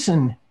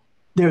reason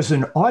there's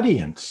an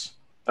audience,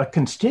 a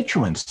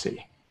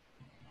constituency,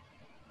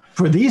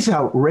 for these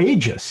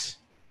outrageous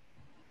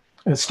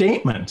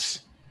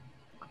statements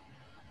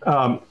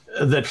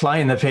that fly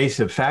in the face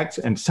of facts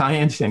and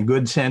science and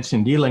good sense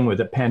in dealing with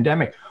a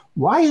pandemic,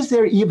 why is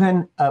there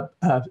even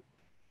a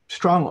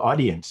strong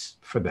audience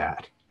for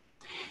that?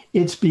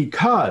 It's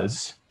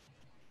because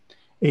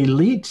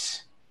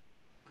elites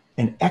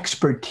and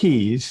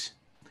expertise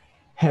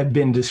have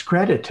been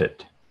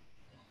discredited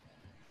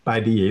by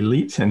the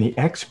elites and the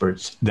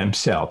experts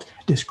themselves,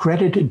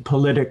 discredited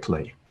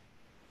politically.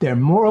 Their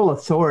moral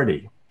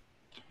authority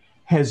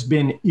has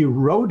been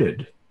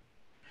eroded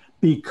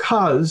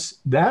because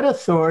that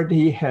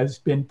authority has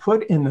been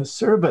put in the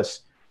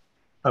service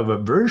of a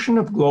version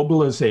of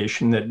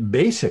globalization that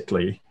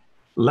basically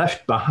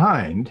left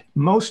behind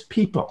most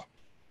people,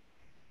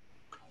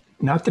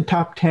 not the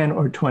top 10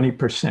 or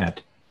 20%,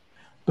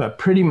 but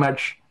pretty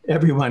much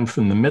everyone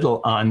from the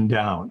middle on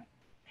down.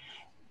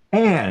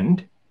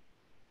 And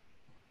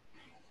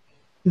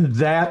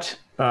that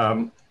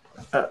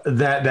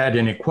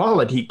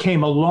inequality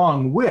came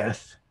along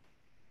with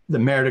the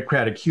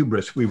meritocratic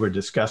hubris we were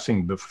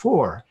discussing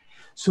before.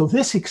 So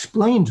this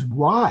explains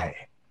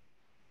why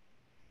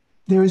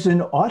there's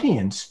an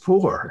audience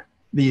for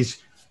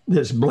this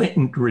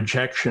blatant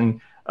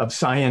rejection of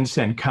science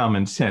and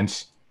common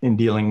sense in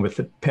dealing with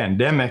the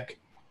pandemic,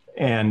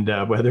 and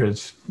whether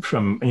it's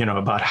from,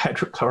 about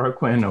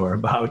hydrochloroquine or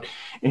about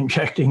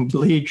injecting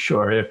bleach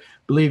or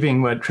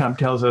believing what Trump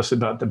tells us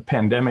about the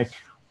pandemic.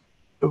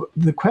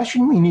 The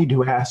question we need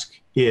to ask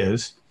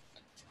is,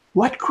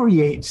 what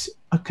creates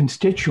a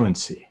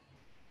constituency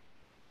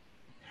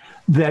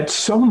that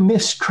so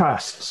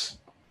mistrusts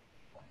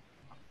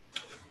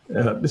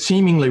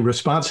seemingly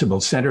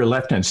responsible center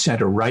left and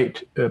center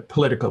right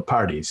political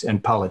parties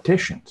and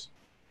politicians,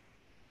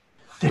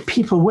 that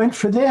people went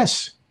for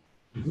this?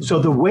 So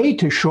the way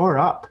to shore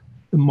up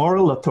the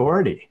moral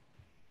authority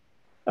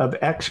of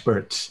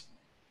experts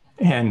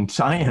and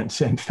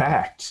science and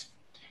facts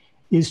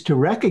is to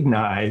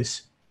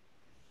recognize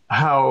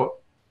how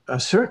a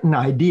certain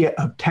idea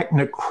of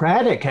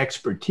technocratic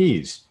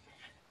expertise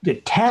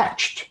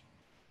detached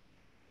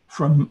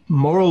from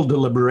moral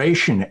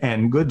deliberation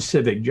and good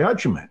civic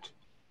judgment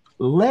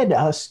led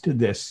us to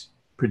this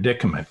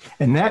predicament.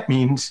 And that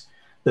means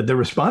that the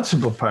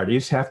responsible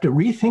parties have to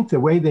rethink the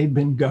way they've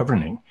been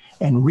governing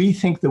and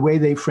rethink the way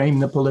they frame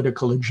the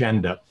political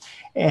agenda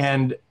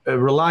and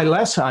rely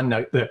less on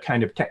the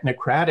kind of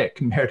technocratic,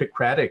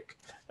 meritocratic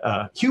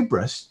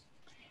hubris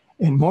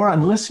and more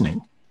on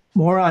listening,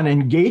 more on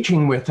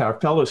engaging with our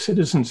fellow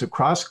citizens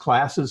across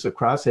classes,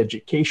 across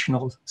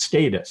educational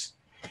status,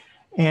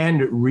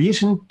 and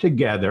reason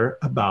together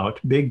about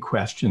big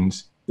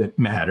questions that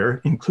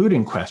matter,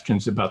 including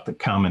questions about the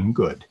common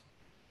good.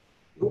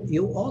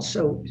 You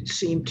also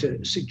seem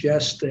to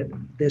suggest that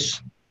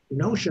this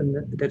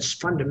notion that's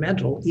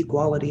fundamental,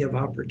 equality of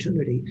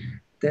opportunity,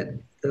 that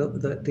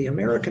the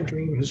American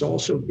dream has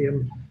also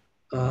been,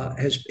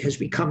 has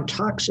become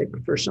toxic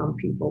for some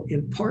people,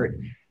 in part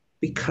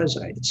because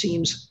it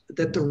seems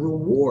that the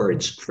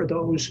rewards for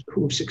those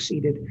who've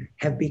succeeded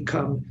have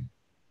become,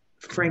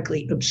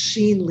 frankly,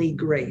 obscenely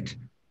great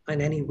in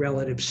any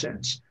relative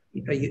sense.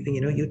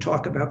 You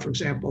talk about, for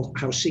example,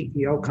 how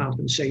CEO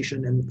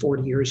compensation in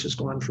 40 years has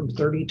gone from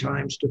 30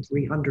 times to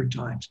 300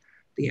 times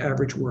the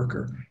average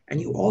worker. And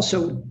you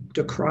also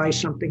decry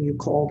something you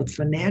call the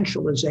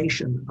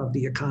financialization of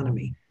the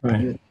economy. Right.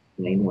 Can you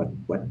explain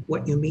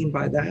what you mean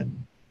by that?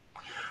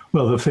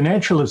 Well, the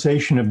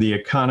financialization of the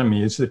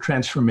economy is the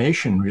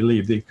transformation, really,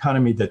 of the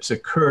economy that's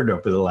occurred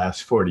over the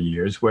last 40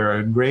 years, where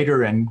a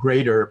greater and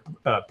greater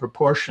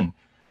proportion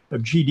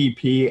of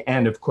GDP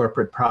and of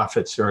corporate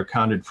profits are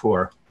accounted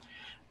for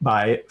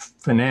by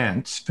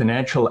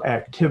financial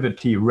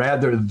activity,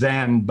 rather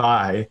than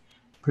by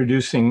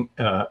producing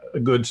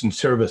goods and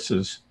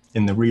services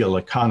in the real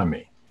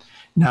economy.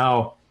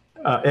 Now,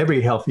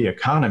 every healthy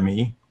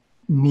economy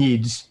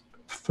needs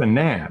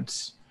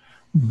finance,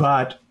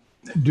 but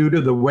due to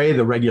the way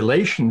the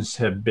regulations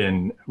have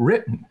been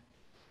written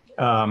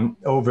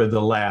over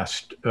the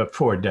last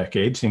 4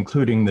 decades,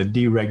 including the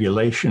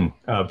deregulation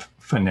of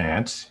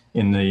finance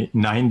in the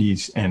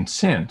 90s and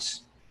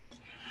since,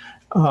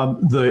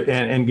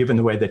 and given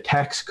the way the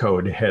tax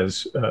code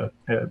has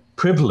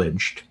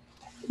privileged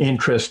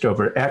interest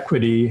over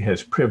equity,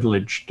 has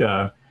privileged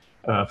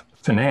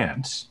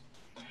finance,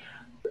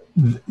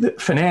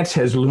 finance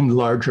has loomed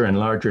larger and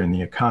larger in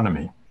the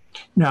economy.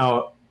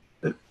 Now,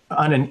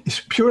 on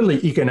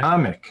purely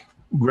economic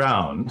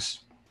grounds,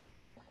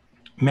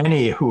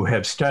 many who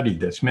have studied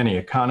this, many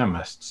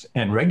economists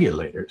and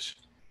regulators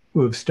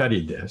who have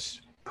studied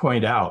this,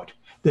 point out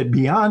that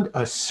beyond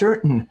a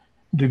certain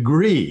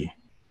degree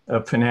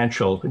of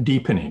financial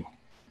deepening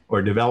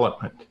or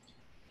development,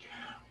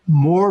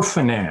 more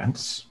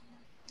finance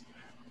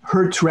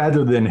hurts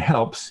rather than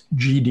helps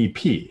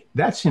GDP.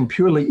 That's in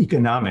purely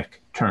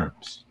economic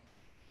terms.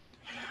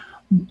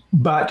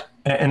 But,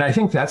 and I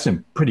think that's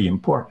pretty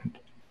important,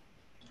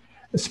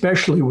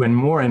 especially when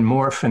more and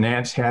more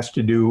finance has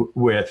to do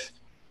with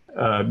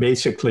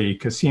basically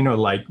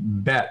casino-like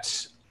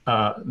bets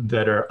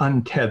that are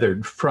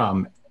untethered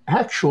from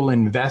actual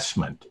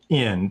investment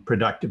in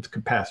productive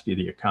capacity of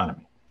the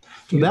economy.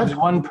 So that's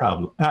one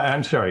problem.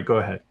 I'm sorry, go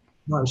ahead.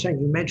 No, I was saying,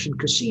 you mentioned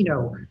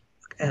casino,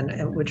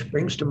 and which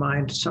brings to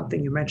mind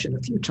something you mentioned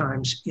a few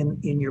times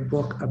in your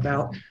book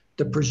about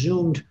the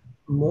presumed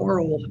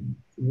moral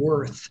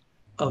worth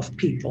of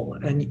people,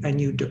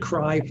 and you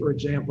decry, for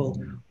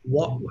example,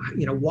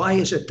 why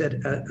is it that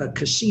a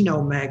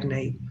casino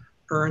magnate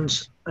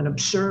earns an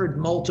absurd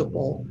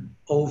multiple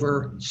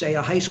over, say,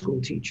 a high school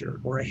teacher,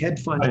 or a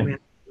hedge fund manager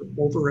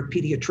over a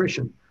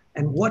pediatrician?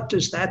 And what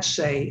does that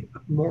say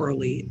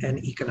morally and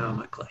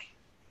economically?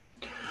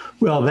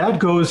 Well, that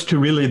goes to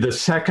really the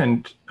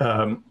second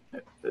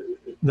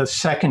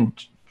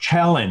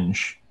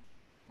challenge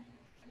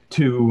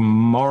to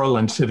moral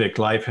and civic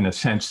life in a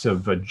sense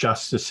of a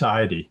just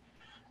society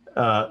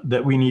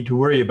that we need to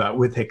worry about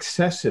with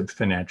excessive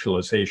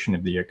financialization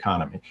of the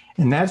economy.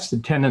 And that's the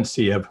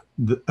tendency of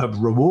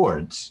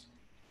rewards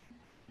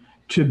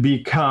to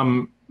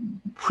become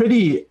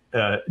pretty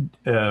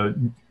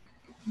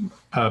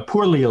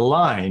poorly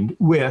aligned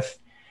with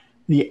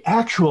the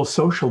actual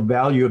social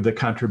value of the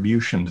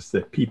contributions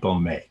that people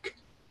make.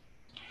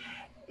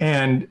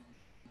 And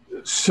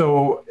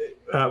so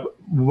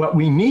what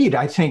we need,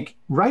 I think,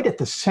 right at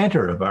the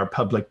center of our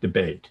public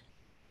debate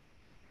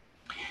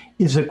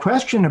is a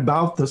question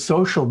about the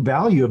social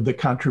value of the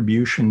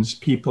contributions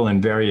people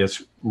in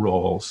various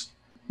roles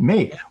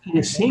make.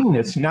 We're seeing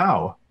this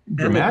now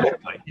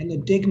dramatically. And the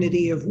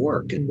dignity of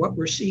work, and what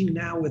we're seeing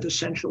now with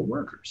essential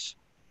workers.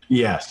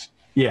 Yes,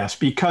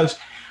 because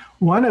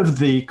one of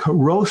the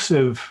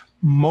corrosive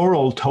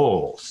moral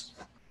tolls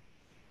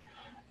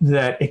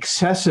that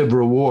excessive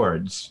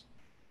rewards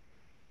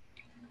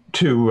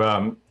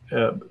to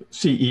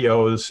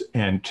CEOs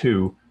and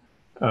to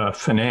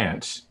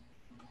finance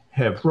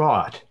have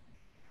wrought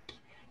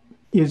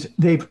is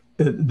that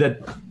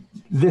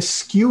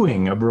this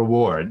skewing of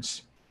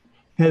rewards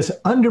has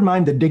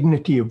undermined the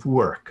dignity of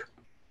work.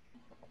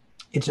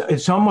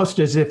 It's almost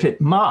as if it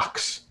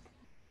mocks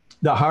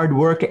the hard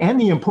work and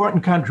the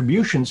important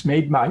contributions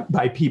made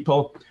by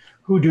people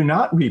who do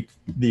not reap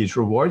these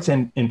rewards,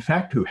 and in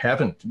fact, who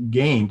haven't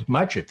gained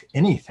much, if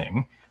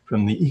anything,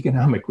 from the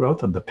economic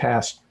growth of the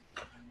past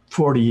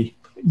 40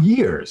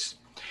 years.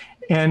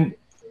 And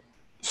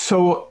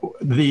so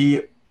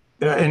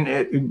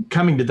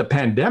coming to the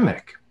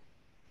pandemic,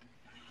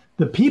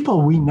 the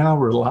people we now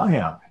rely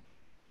on,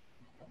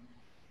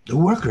 the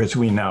workers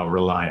we now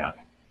rely on,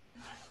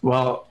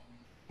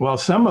 while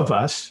some of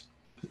us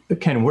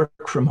can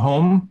work from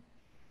home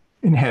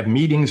and have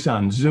meetings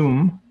on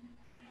Zoom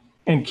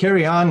and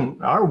carry on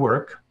our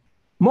work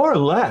more or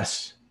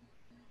less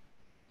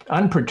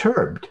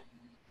unperturbed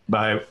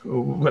by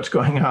what's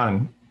going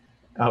on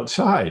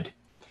outside.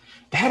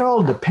 That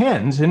all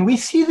depends, and we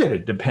see that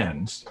it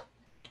depends,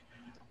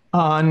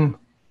 on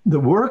the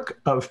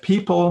work of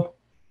people,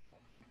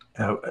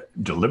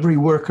 delivery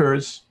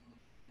workers,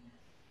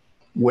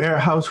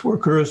 warehouse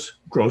workers,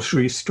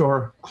 grocery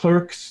store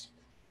clerks,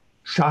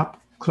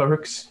 shop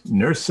clerks,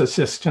 nurse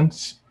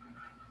assistants,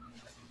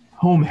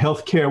 home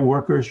healthcare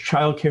workers,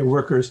 childcare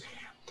workers.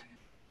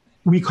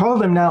 We call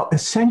them now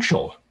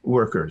essential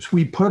workers.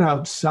 We put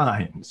out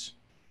signs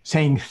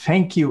saying,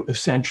 "Thank you,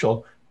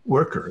 essential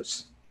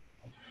workers."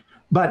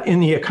 But in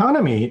the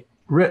economy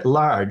writ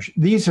large,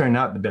 these are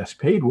not the best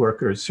paid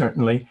workers,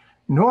 certainly,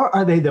 nor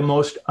are they the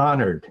most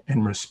honored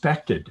and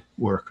respected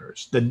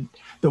workers.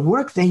 The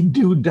work they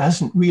do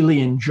doesn't really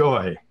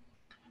enjoy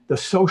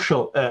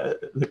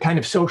the kind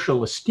of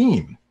social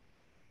esteem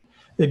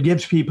that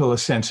gives people a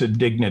sense of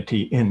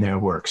dignity in their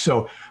work.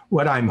 So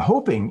what I'm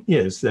hoping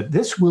is that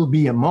this will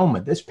be a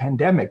moment, this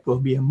pandemic will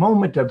be a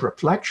moment of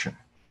reflection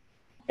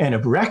and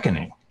of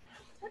reckoning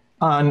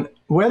on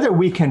whether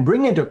we can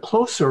bring into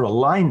closer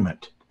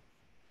alignment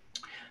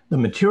the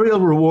material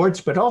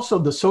rewards, but also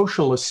the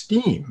social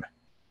esteem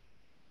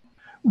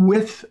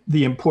with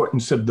the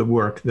importance of the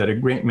work that a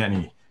great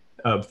many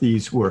of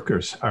these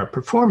workers are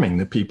performing,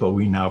 the people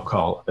we now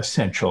call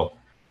essential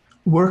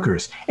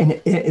workers. And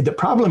the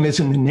problem is,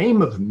 in the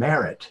name of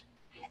merit,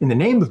 in the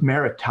name of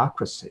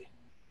meritocracy,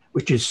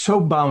 which is so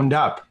bound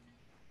up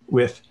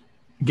with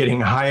getting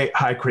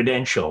high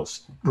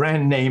credentials,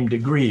 brand name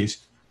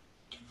degrees,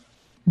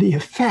 the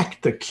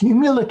effect, the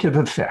cumulative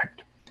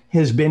effect,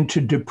 has been to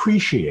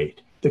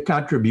depreciate the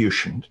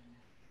contributions,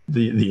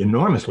 the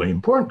enormously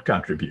important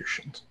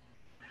contributions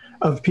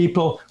of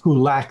people who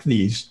lack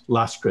these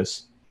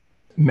lustrous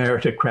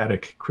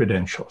meritocratic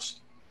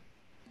credentials.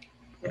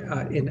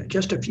 In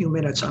just a few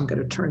minutes, I'm going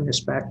to turn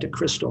this back to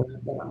Crystal,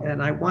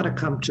 and I want to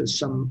come to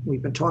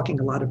we've been talking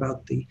a lot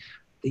about the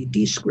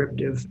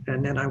descriptive,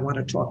 and then I want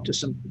to talk to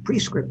some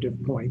prescriptive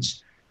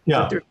points.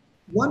 Yeah. But there's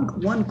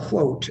one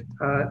quote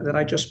that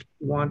I just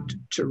want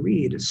to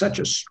read. It's such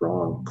a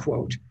strong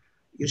quote.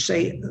 You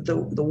say,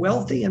 the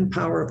wealthy and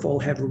powerful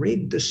have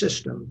rigged the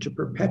system to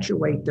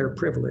perpetuate their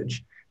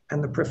privilege,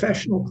 and the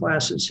professional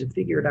classes have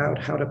figured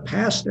out how to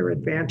pass their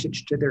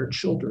advantage to their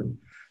children,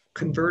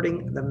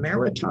 converting the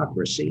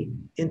meritocracy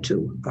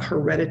into a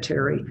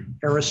hereditary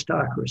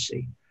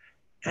aristocracy.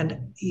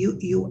 And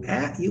you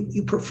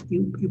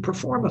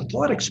perform a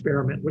thought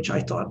experiment, which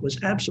I thought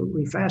was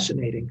absolutely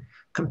fascinating,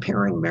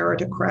 comparing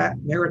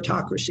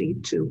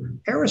meritocracy to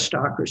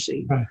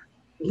aristocracy, right,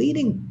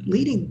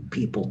 leading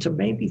people to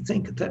maybe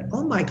think that,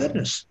 oh my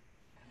goodness,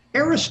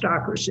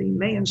 aristocracy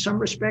may in some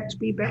respects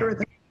be better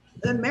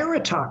than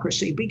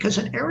meritocracy, because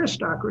in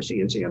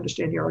aristocracy, as I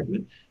understand the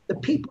argument, the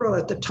people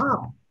at the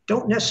top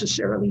don't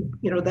necessarily,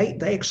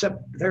 they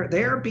accept they're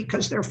there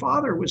because their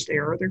father was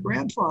there or their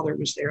grandfather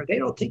was there. They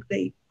don't think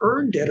they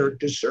earned it or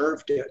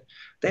deserved it.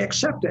 They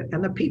accept it.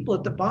 And the people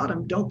at the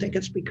bottom don't think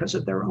it's because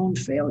of their own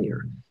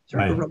failure. It's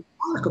right. A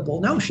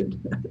remarkable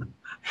notion.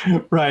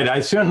 Right. I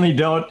certainly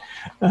don't,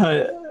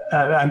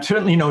 I'm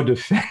certainly no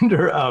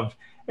defender of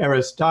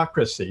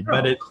aristocracy,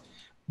 no.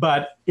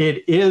 but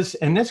it is,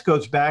 and this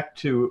goes back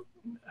to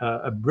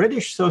a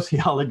British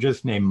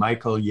sociologist named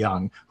Michael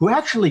Young, who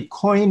actually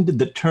coined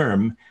the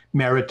term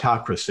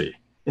meritocracy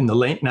in the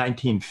late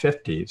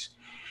 1950s.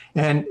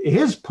 And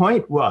his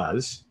point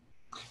was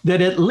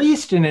that at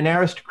least in an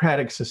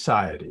aristocratic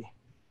society,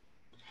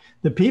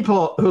 the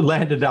people who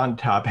landed on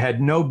top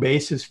had no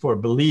basis for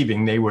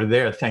believing they were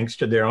there thanks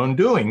to their own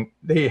doing.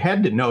 They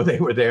had to know they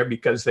were there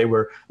because they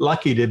were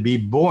lucky to be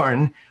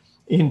born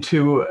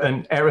into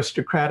an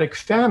aristocratic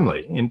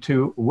family,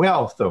 into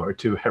wealth or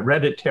to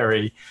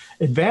hereditary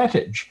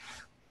advantage.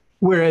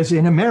 Whereas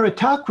in a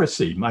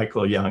meritocracy,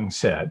 Michael Young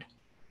said,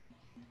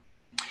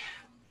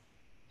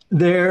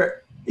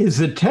 there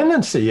is a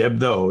tendency of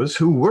those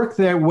who work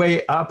their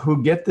way up,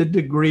 who get the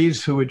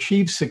degrees, who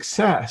achieve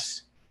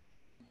success,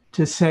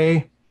 to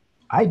say,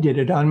 I did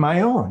it on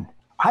my own.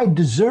 I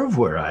deserve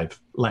where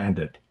I've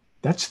landed.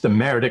 That's the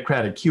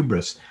meritocratic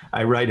hubris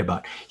I write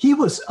about. He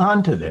was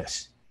onto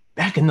this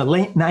back in the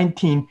late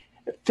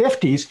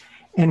 1950s.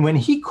 And when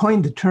he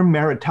coined the term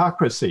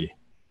meritocracy,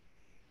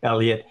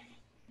 Elliot,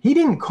 he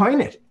didn't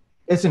coin it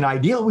as an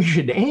ideal we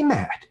should aim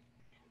at.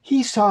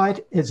 He saw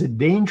it as a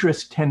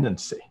dangerous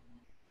tendency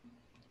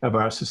of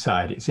our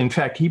societies. In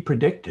fact, he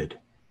predicted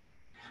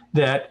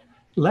that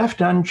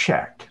left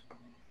unchecked,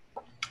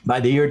 by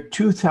the year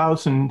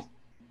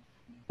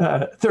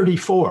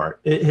 2034,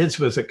 his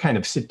was a kind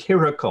of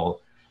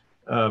satirical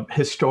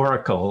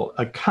historical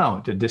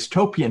account, a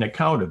dystopian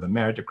account of a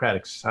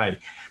meritocratic society.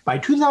 By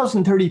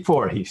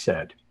 2034, he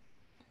said,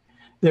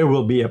 there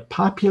will be a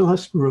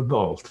populist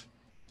revolt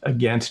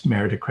against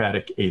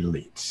meritocratic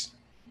elites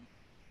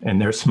and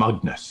their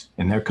smugness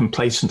and their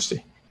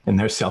complacency and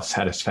their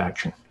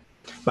self-satisfaction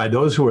by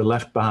those who were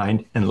left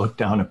behind and looked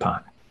down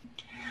upon.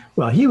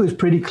 Well, he was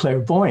pretty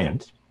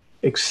clairvoyant,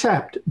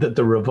 except that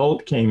the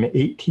revolt came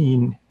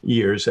 18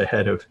 years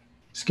ahead of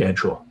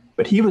schedule.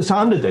 But he was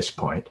onto this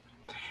point.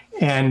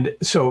 And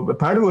so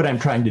part of what I'm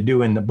trying to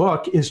do in the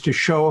book is to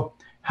show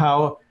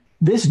how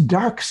this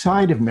dark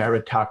side of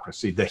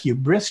meritocracy, the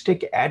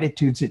hubristic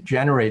attitudes it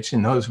generates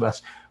in those of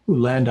us who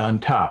land on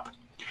top,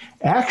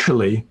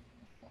 actually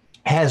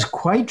has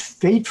quite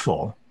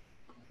fateful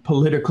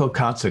political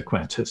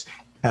consequences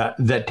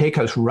that take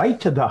us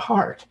right to the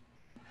heart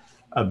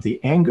of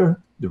the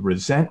anger, the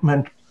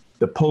resentment,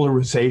 the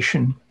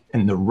polarization,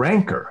 and the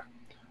rancor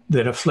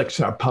that afflicts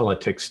our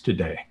politics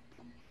today.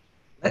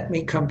 Let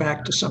me come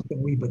back to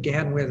something we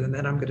began with, and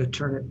then I'm going to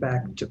turn it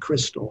back to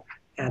Crystal.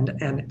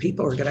 And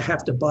people are going to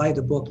have to buy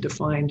the book to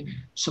find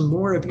some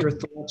more of your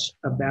thoughts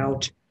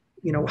about,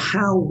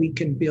 how we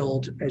can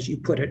build, as you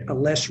put it, a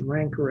less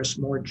rancorous,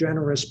 more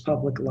generous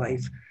public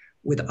life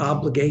with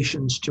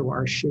obligations to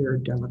our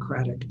shared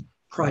democratic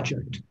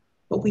project.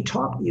 But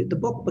the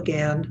book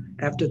began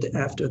after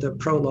the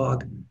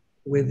prologue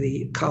with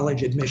the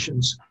college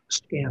admissions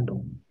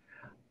scandal.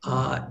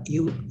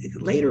 You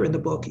later in the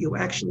book, you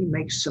actually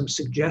make some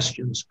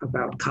suggestions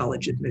about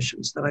college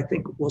admissions that I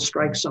think will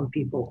strike some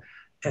people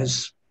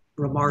as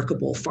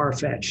remarkable,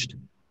 far-fetched.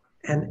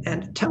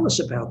 And tell us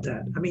about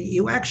that. I mean,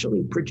 you're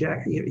actually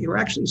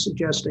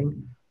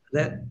suggesting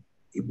that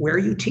where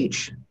you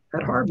teach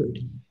at Harvard,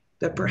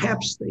 that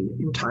perhaps the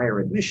entire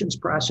admissions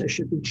process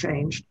should be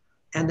changed,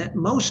 and that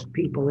most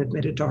people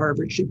admitted to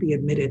Harvard should be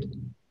admitted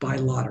by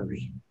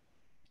lottery.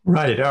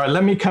 Right. All right.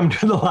 Let me come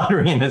to the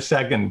lottery in a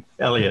second,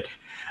 Elliot.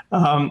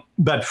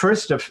 But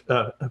first,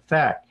 a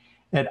fact.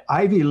 At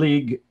Ivy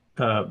League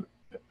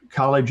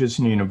colleges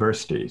and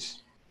universities,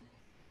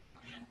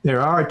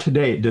 there are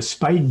today,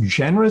 despite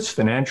generous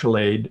financial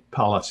aid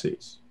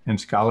policies and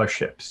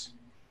scholarships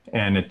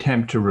and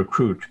attempt to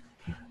recruit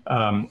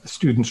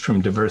students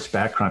from diverse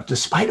backgrounds,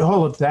 despite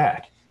all of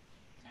that,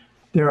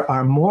 there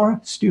are more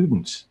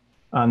students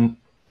on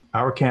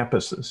our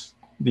campuses,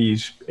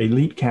 these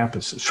elite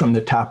campuses, from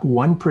the top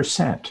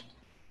 1%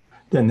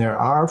 than there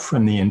are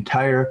from the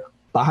entire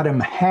bottom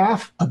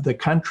half of the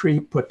country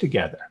put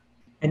together.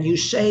 And you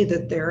say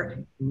that there are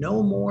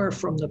no more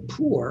from the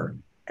poor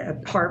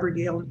at Harvard,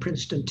 Yale, and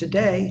Princeton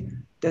today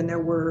than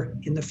there were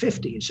in the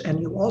 50s. And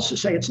you also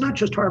say it's not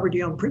just Harvard,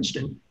 Yale, and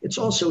Princeton, it's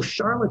also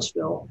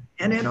Charlottesville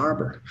and Ann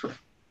Arbor.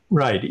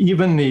 Right.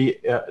 Even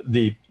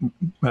the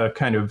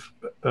kind of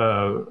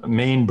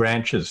main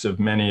branches of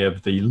many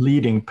of the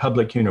leading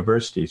public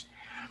universities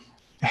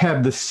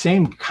have the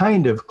same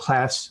kind of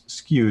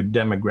class-skewed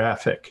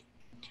demographic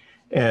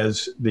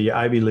as the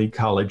Ivy League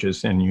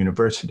colleges and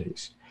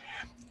universities.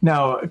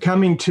 Now,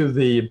 coming to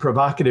the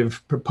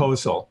provocative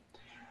proposal,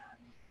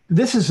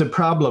 this is a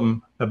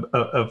problem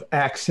of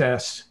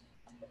access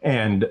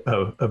and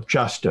of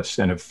justice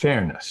and of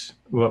fairness,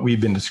 what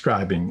we've been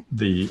describing,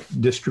 the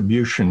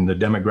distribution, the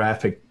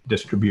demographic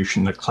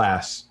distribution, the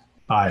class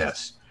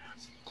bias.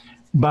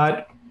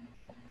 But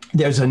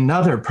there's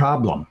another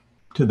problem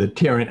to the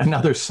tyranny,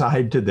 another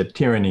side to the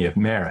tyranny of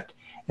merit.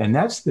 And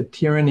that's the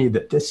tyranny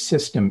that this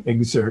system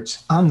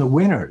exerts on the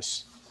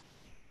winners,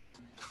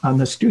 on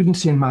the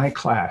students in my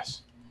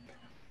class,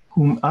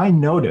 whom I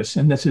notice,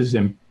 and this is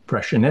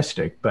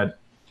impressionistic, but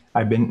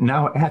I've been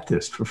now at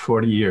this for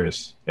 40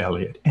 years,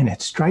 Elliot, and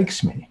it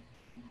strikes me.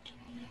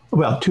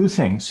 Well, two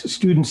things.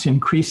 Students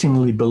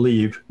increasingly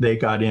believe they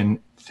got in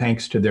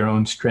thanks to their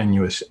own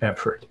strenuous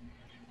effort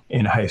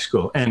in high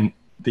school. And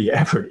the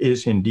effort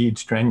is indeed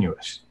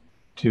strenuous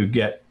to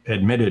get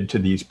admitted to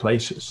these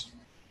places.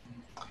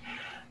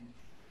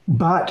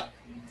 But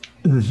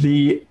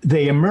the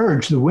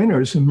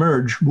winners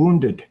emerge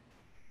wounded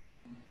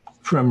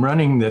from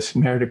running this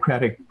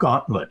meritocratic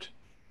gauntlet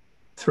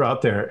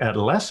throughout their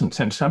adolescence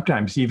and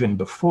sometimes even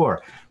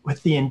before,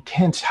 with the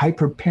intense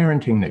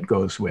hyper-parenting that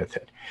goes with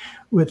it,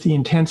 with the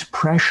intense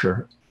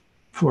pressure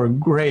for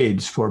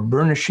grades, for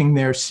burnishing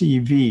their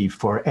CV,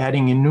 for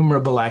adding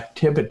innumerable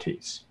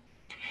activities.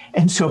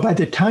 And so by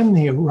the time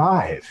they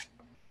arrive,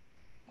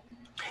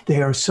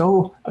 they are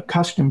so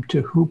accustomed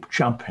to hoop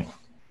jumping,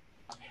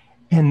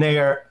 and they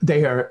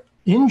are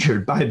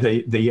injured by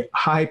the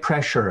high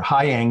pressure,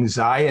 high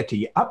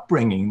anxiety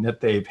upbringing that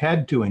they've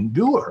had to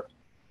endure,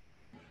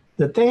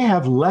 that they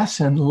have less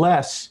and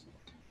less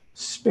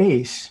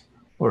space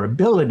or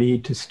ability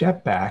to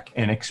step back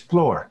and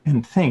explore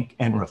and think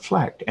and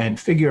reflect and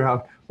figure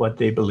out what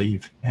they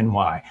believe and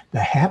why. The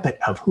habit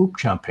of hoop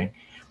jumping,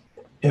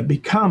 it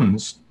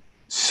becomes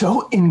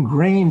so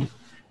ingrained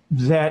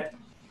that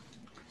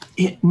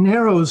it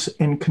narrows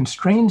and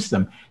constrains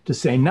them, to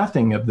say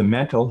nothing of the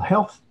mental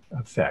health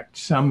effect.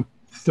 Some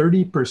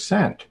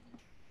 30%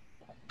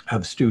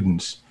 of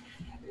students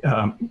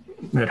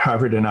at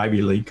Harvard and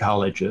Ivy League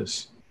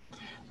colleges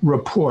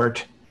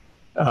report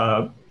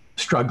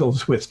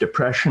struggles with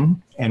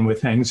depression and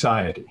with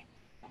anxiety.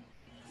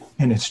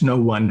 And it's no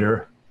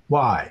wonder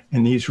why.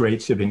 And these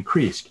rates have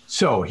increased.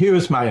 So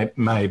here's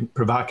my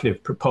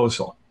provocative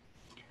proposal.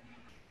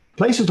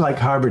 Places like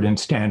Harvard and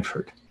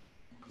Stanford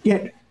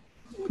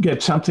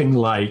get something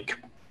like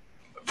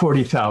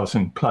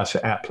 40,000 plus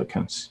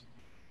applicants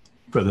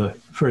for the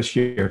first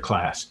year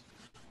class.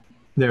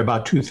 There are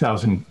about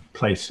 2,000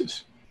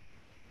 places.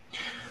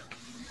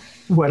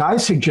 What I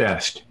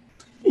suggest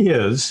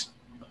is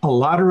a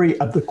lottery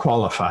of the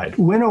qualified.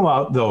 Winnow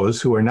out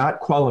those who are not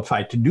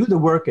qualified to do the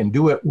work and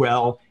do it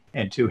well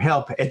and to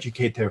help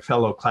educate their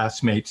fellow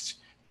classmates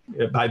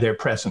by their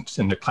presence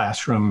in the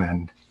classroom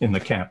and in the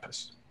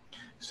campus.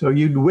 So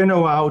you'd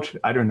winnow out,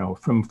 I don't know,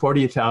 from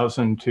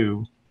 40,000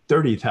 to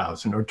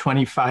 30,000 or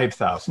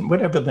 25,000,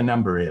 whatever the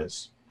number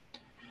is.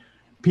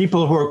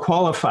 People who are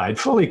qualified,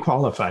 fully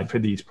qualified for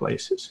these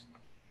places.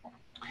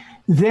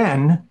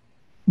 Then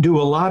do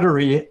a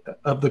lottery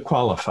of the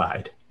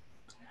qualified.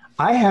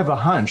 I have a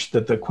hunch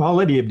that the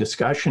quality of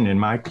discussion in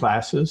my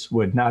classes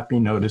would not be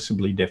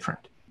noticeably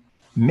different.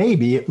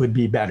 Maybe it would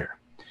be better,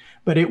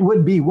 but it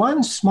would be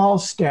one small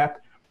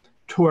step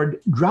toward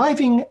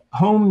driving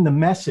home the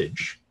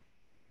message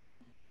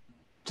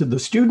to the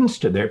students,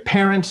 to their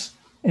parents,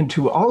 and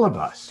to all of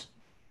us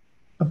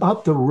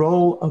about the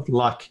role of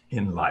luck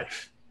in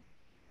life.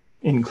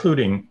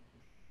 including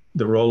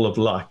the role of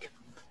luck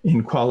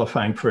in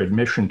qualifying for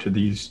admission to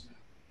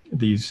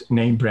these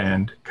name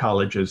brand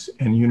colleges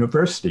and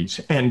universities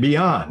and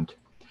beyond.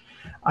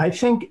 I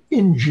think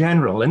in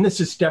general, and this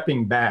is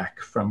stepping back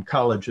from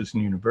colleges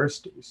and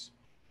universities,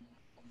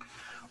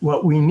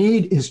 what we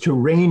need is to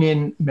rein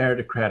in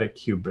meritocratic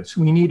hubris.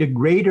 We need a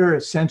greater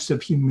sense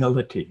of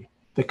humility,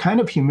 the kind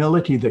of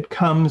humility that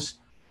comes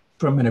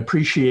from an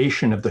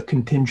appreciation of the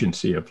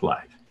contingency of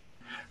life,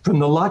 from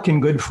the luck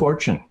and good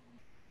fortune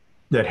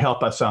that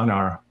help us on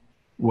our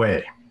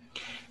way.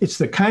 It's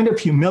the kind of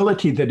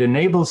humility that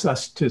enables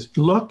us to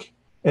look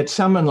at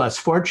someone less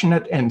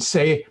fortunate and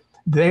say,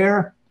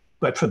 there,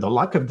 but for the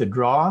luck of the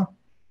draw,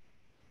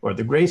 or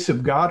the grace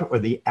of God, or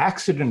the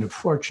accident of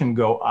fortune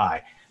go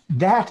I.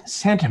 That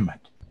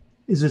sentiment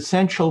is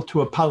essential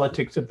to a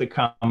politics of the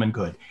common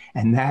good.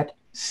 And that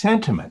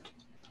sentiment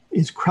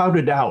is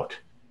crowded out,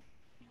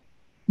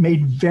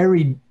 made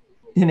very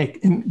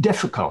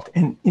difficult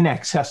and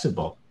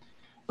inaccessible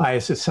by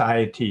a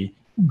society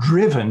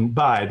driven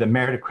by the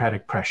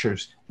meritocratic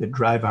pressures that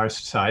drive our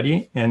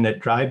society and that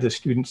drive the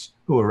students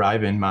who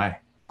arrive in my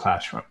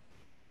classroom.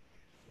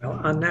 Well,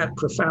 on that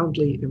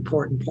profoundly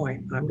important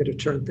point, I'm going to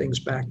turn things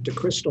back to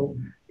Crystal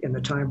in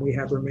the time we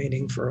have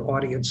remaining for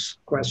audience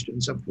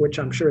questions, of which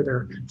I'm sure there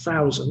are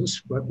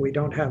thousands, but we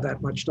don't have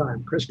that much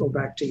time. Crystal,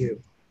 back to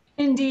you.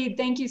 Indeed,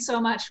 thank you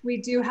so much. We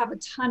do have a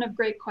ton of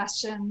great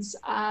questions.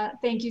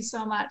 Thank you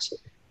so much.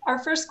 Our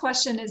first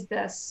question is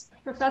this.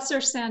 Professor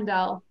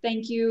Sandel,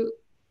 thank you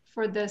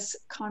for this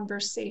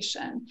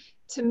conversation.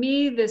 To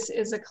me, this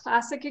is a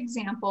classic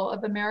example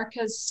of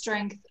America's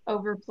strength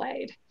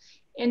overplayed.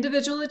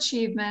 Individual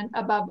achievement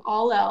above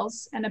all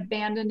else and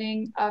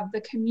abandoning of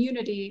the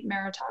community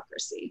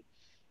meritocracy.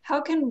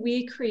 How can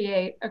we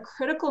create a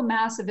critical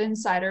mass of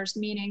insiders,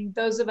 meaning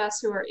those of us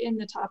who are in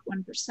the top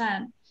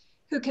 1%,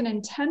 who can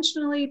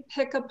intentionally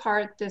pick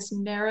apart this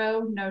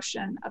narrow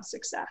notion of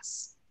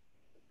success?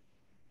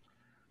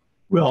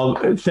 Well,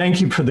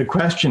 thank you for the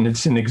question.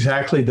 It's in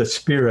exactly the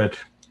spirit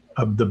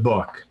of the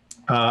book.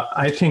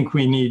 I think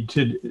we need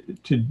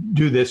to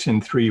do this in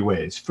three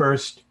ways.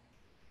 First,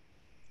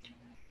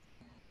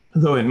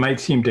 though it might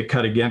seem to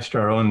cut against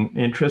our own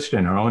interest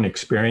and our own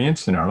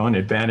experience and our own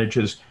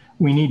advantages,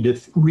 we need to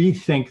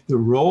rethink the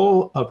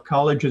role of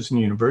colleges and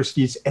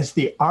universities as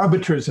the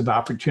arbiters of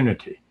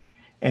opportunity.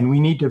 And we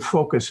need to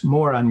focus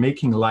more on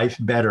making life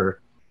better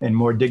and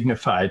more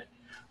dignified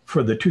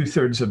for the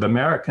 2/3 of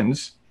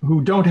Americans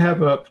who don't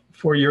have a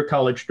four-year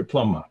college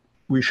diploma.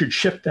 We should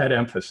shift that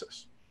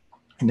emphasis.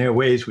 And there are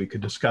ways we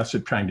could discuss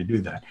it trying to do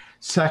that.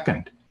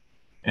 Second,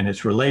 and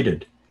it's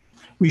related,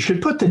 we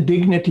should put the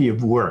dignity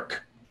of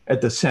work at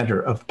the center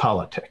of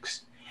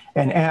politics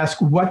and ask,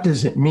 what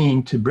does it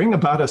mean to bring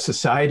about a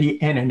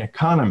society and an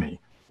economy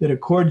that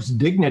accords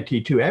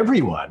dignity to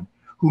everyone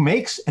who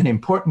makes an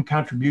important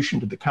contribution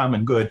to the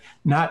common good,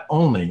 not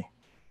only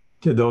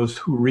to those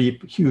who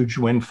reap huge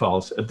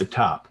windfalls at the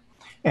top.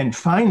 And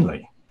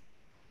finally,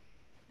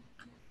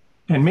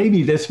 and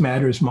maybe this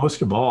matters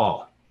most of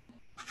all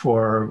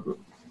for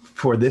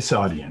this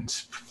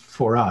audience,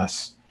 for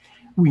us,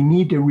 we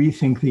need to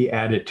rethink the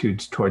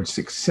attitudes towards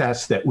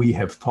success that we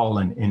have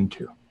fallen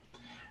into.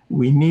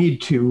 We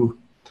need to,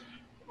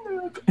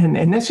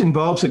 and this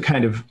involves a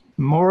kind of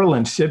moral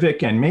and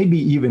civic and maybe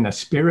even a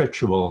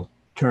spiritual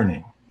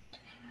turning,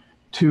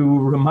 to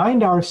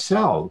remind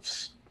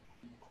ourselves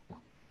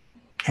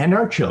and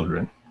our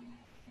children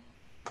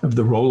of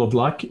the role of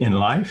luck in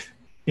life,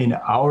 in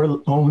our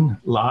own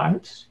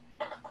lives,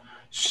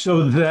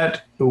 so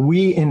that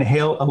we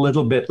inhale a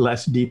little bit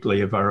less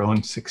deeply of our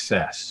own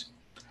success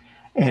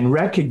and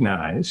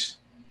recognize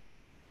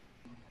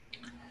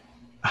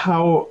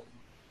how,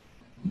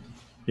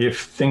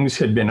 if things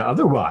had been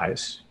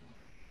otherwise,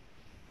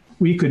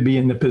 we could be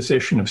in the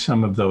position of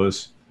some of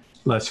those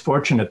less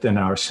fortunate than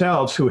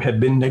ourselves who had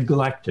been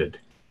neglected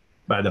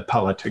by the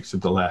politics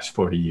of the last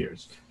 40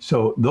 years.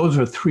 So those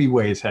are three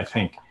ways I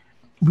think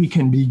we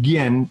can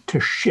begin to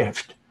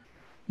shift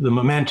the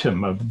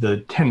momentum of the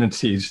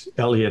tendencies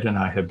Elliot and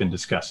I have been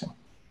discussing.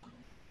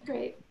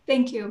 Great,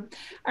 thank you.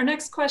 Our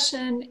next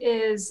question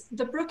is,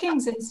 the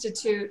Brookings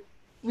Institute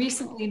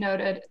recently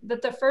noted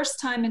that the first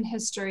time in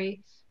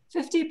history,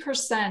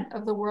 50%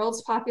 of the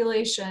world's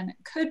population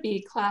could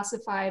be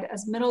classified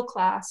as middle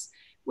class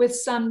with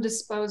some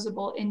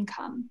disposable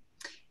income.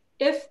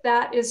 If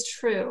that is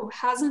true,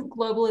 hasn't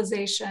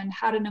globalization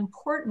had an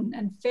important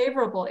and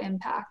favorable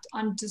impact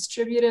on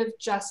distributive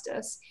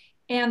justice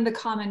and the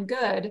common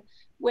good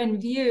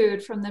when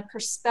viewed from the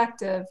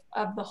perspective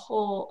of the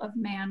whole of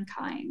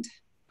mankind?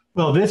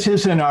 Well, this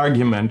is an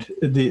argument,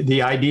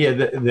 the idea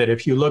that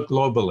if you look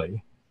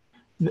globally,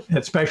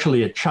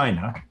 especially at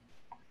China,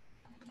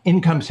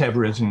 incomes have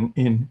risen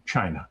in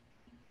China.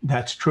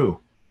 That's true.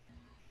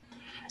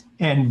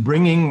 And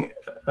bringing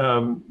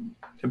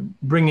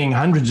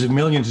hundreds of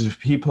millions of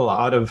people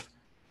out of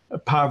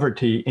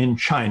poverty in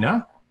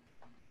China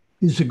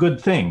is a good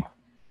thing.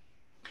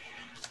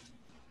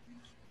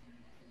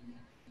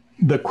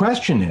 The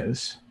question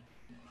is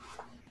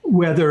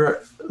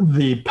whether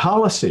the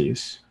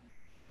policies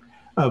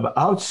of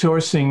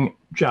outsourcing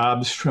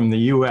jobs from the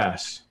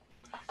US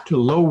to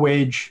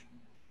low-wage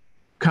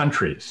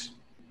countries,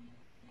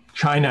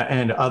 China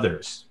and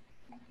others,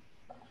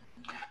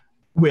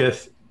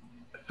 with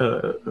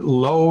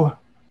low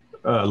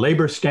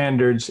labor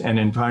standards and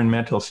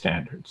environmental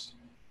standards,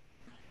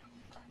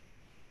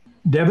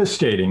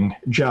 devastating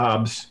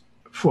jobs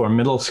for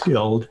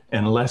middle-skilled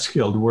and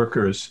less-skilled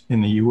workers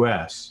in the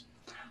US,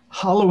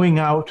 hollowing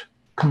out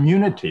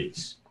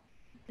communities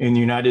in the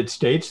United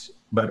States,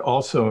 but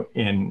also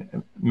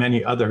in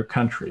many other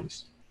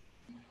countries,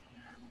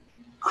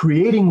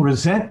 creating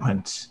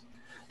resentments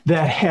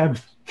that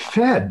have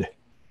fed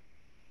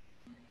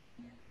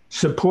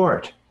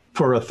support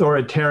for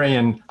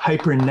authoritarian,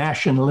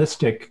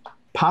 hyper-nationalistic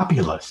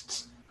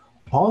populists.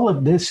 All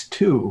of this,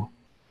 too,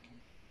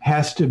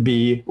 has to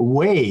be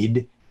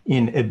weighed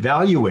in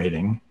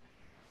evaluating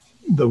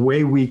the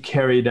way we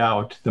carried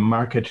out the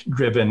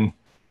market-driven,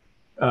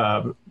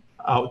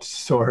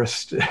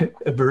 outsourced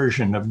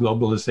version of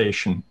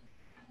globalization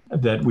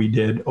that we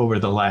did over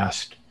the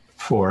last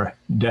 4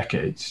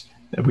 decades.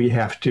 We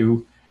have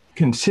to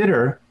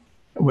consider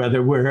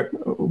whether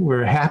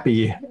we're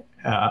happy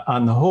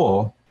on the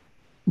whole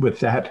with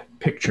that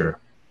picture,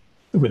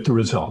 with the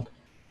result.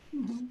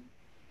 Mm-hmm.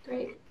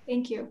 Great,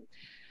 thank you.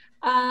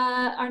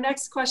 Our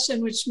next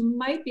question, which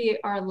might be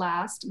our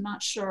last, I'm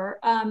not sure.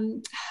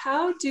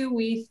 How do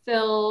we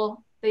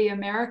fill the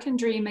American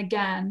dream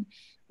again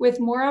with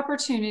more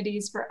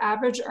opportunities for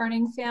average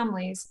earning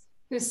families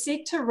who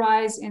seek to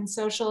rise in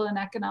social and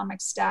economic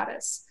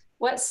status?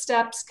 What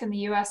steps can the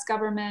US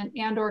government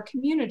and/or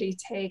community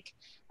take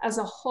as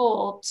a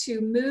whole to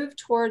move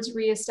towards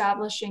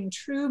reestablishing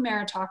true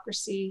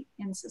meritocracy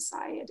in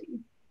society?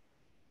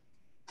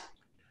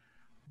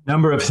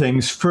 Number of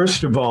things.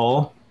 First of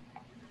all,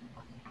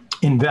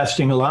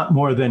 investing a lot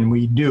more than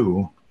we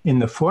do in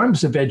the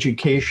forms of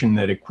education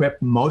that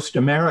equip most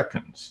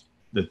Americans,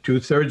 the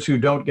 2/3 who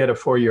don't get a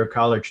 4-year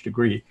college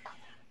degree,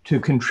 to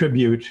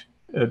contribute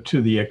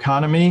to the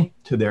economy,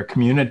 to their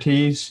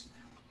communities,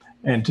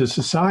 and to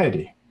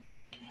society.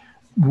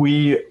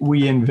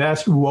 We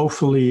invest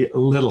woefully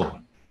little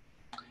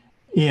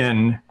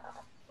in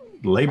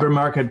labor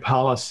market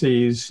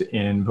policies,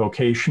 in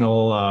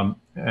vocational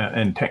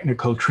and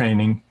technical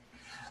training,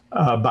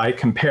 by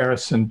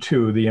comparison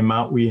to the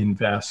amount we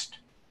invest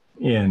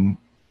in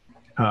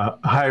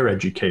higher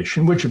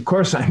education, which of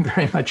course I'm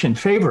very much in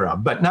favor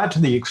of, but not to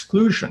the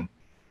exclusion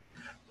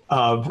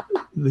of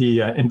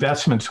the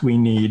investments we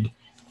need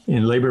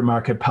in labor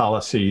market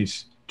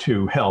policies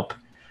to help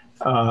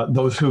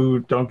those who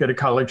don't get a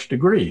college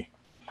degree.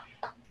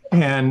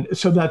 And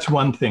so that's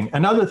one thing.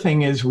 Another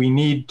thing is we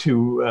need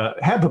to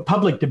have a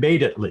public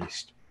debate at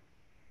least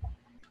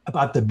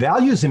about the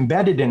values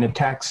embedded in a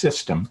tax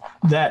system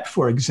that,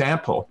 for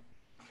example,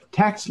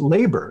 tax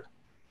labor,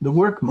 the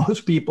work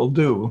most people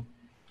do,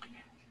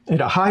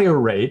 at a higher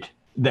rate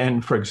than,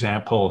 for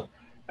example,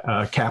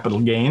 capital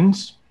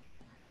gains,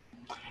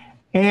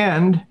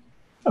 and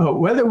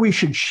whether we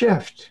should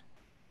shift,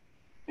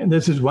 and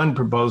this is one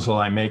proposal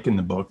I make in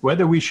the book,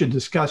 whether we should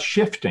discuss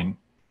shifting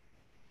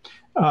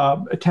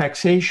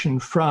taxation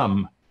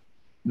from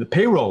the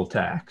payroll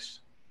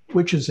tax,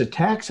 which is a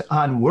tax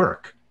on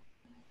work,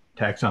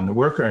 tax on the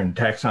worker and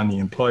tax on the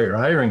employer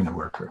hiring the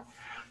worker,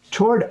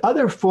 toward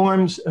other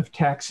forms of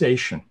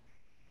taxation,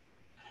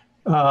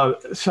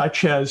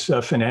 such as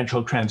a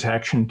financial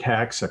transaction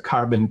tax, a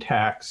carbon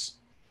tax,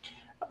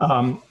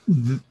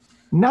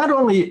 not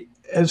only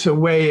as a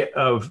way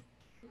of,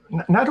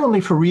 not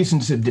only for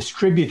reasons of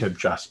distributive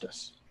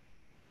justice,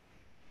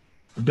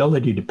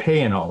 ability to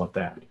pay and all of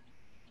that,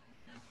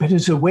 but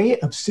as a way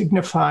of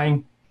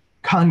signifying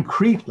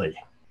concretely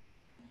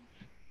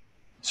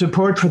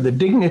support for the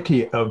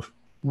dignity of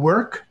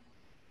work,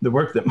 the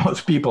work that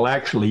most people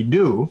actually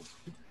do,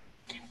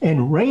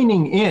 and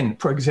reining in,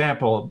 for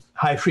example,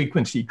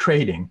 high-frequency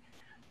trading,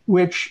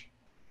 which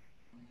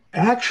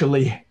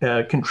actually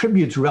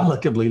contributes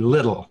relatively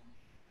little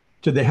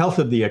to the health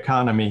of the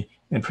economy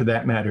and, for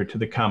that matter, to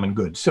the common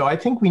good. So I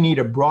think we need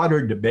a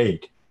broader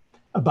debate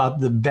about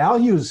the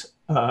values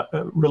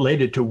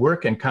related to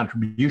work and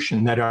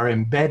contribution that are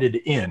embedded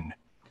in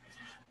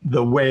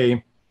the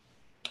way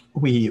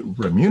we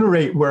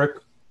remunerate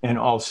work and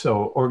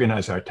also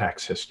organize our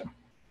tax system.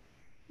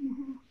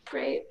 Mm-hmm.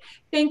 Great.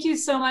 Thank you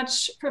so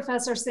much,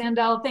 Professor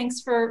Sandel.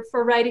 Thanks for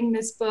writing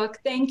this book.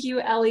 Thank you,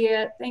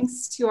 Elliot.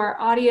 Thanks to our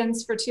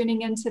audience for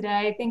tuning in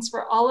today. Thanks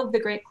for all of the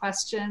great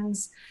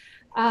questions.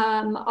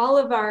 All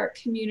of our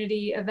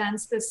community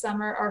events this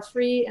summer are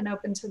free and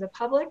open to the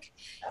public.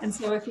 And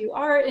so if you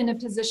are in a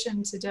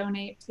position to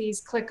donate, please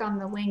click on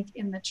the link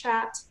in the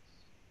chat.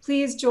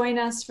 Please join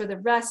us for the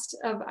rest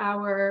of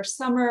our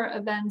summer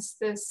events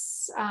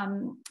this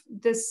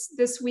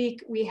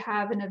week. We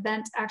have an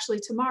event actually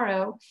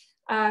tomorrow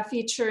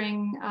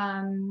featuring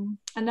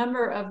a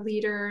number of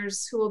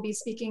leaders who will be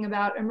speaking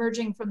about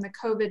emerging from the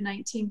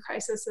COVID-19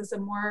 crisis as a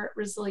more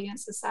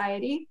resilient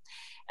society.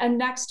 And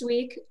next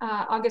week,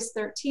 August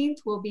 13th,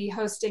 we'll be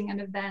hosting an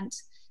event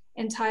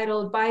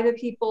entitled By the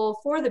People,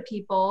 for the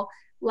People,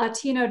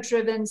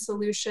 Latino-driven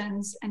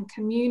solutions, and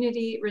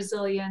community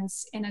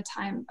resilience in a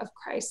time of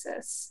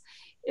crisis.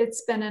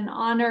 It's been an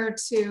honor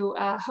to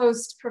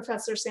host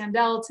Professor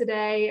Sandel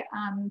today.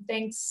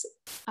 Thanks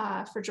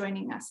for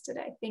joining us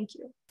today. Thank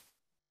you.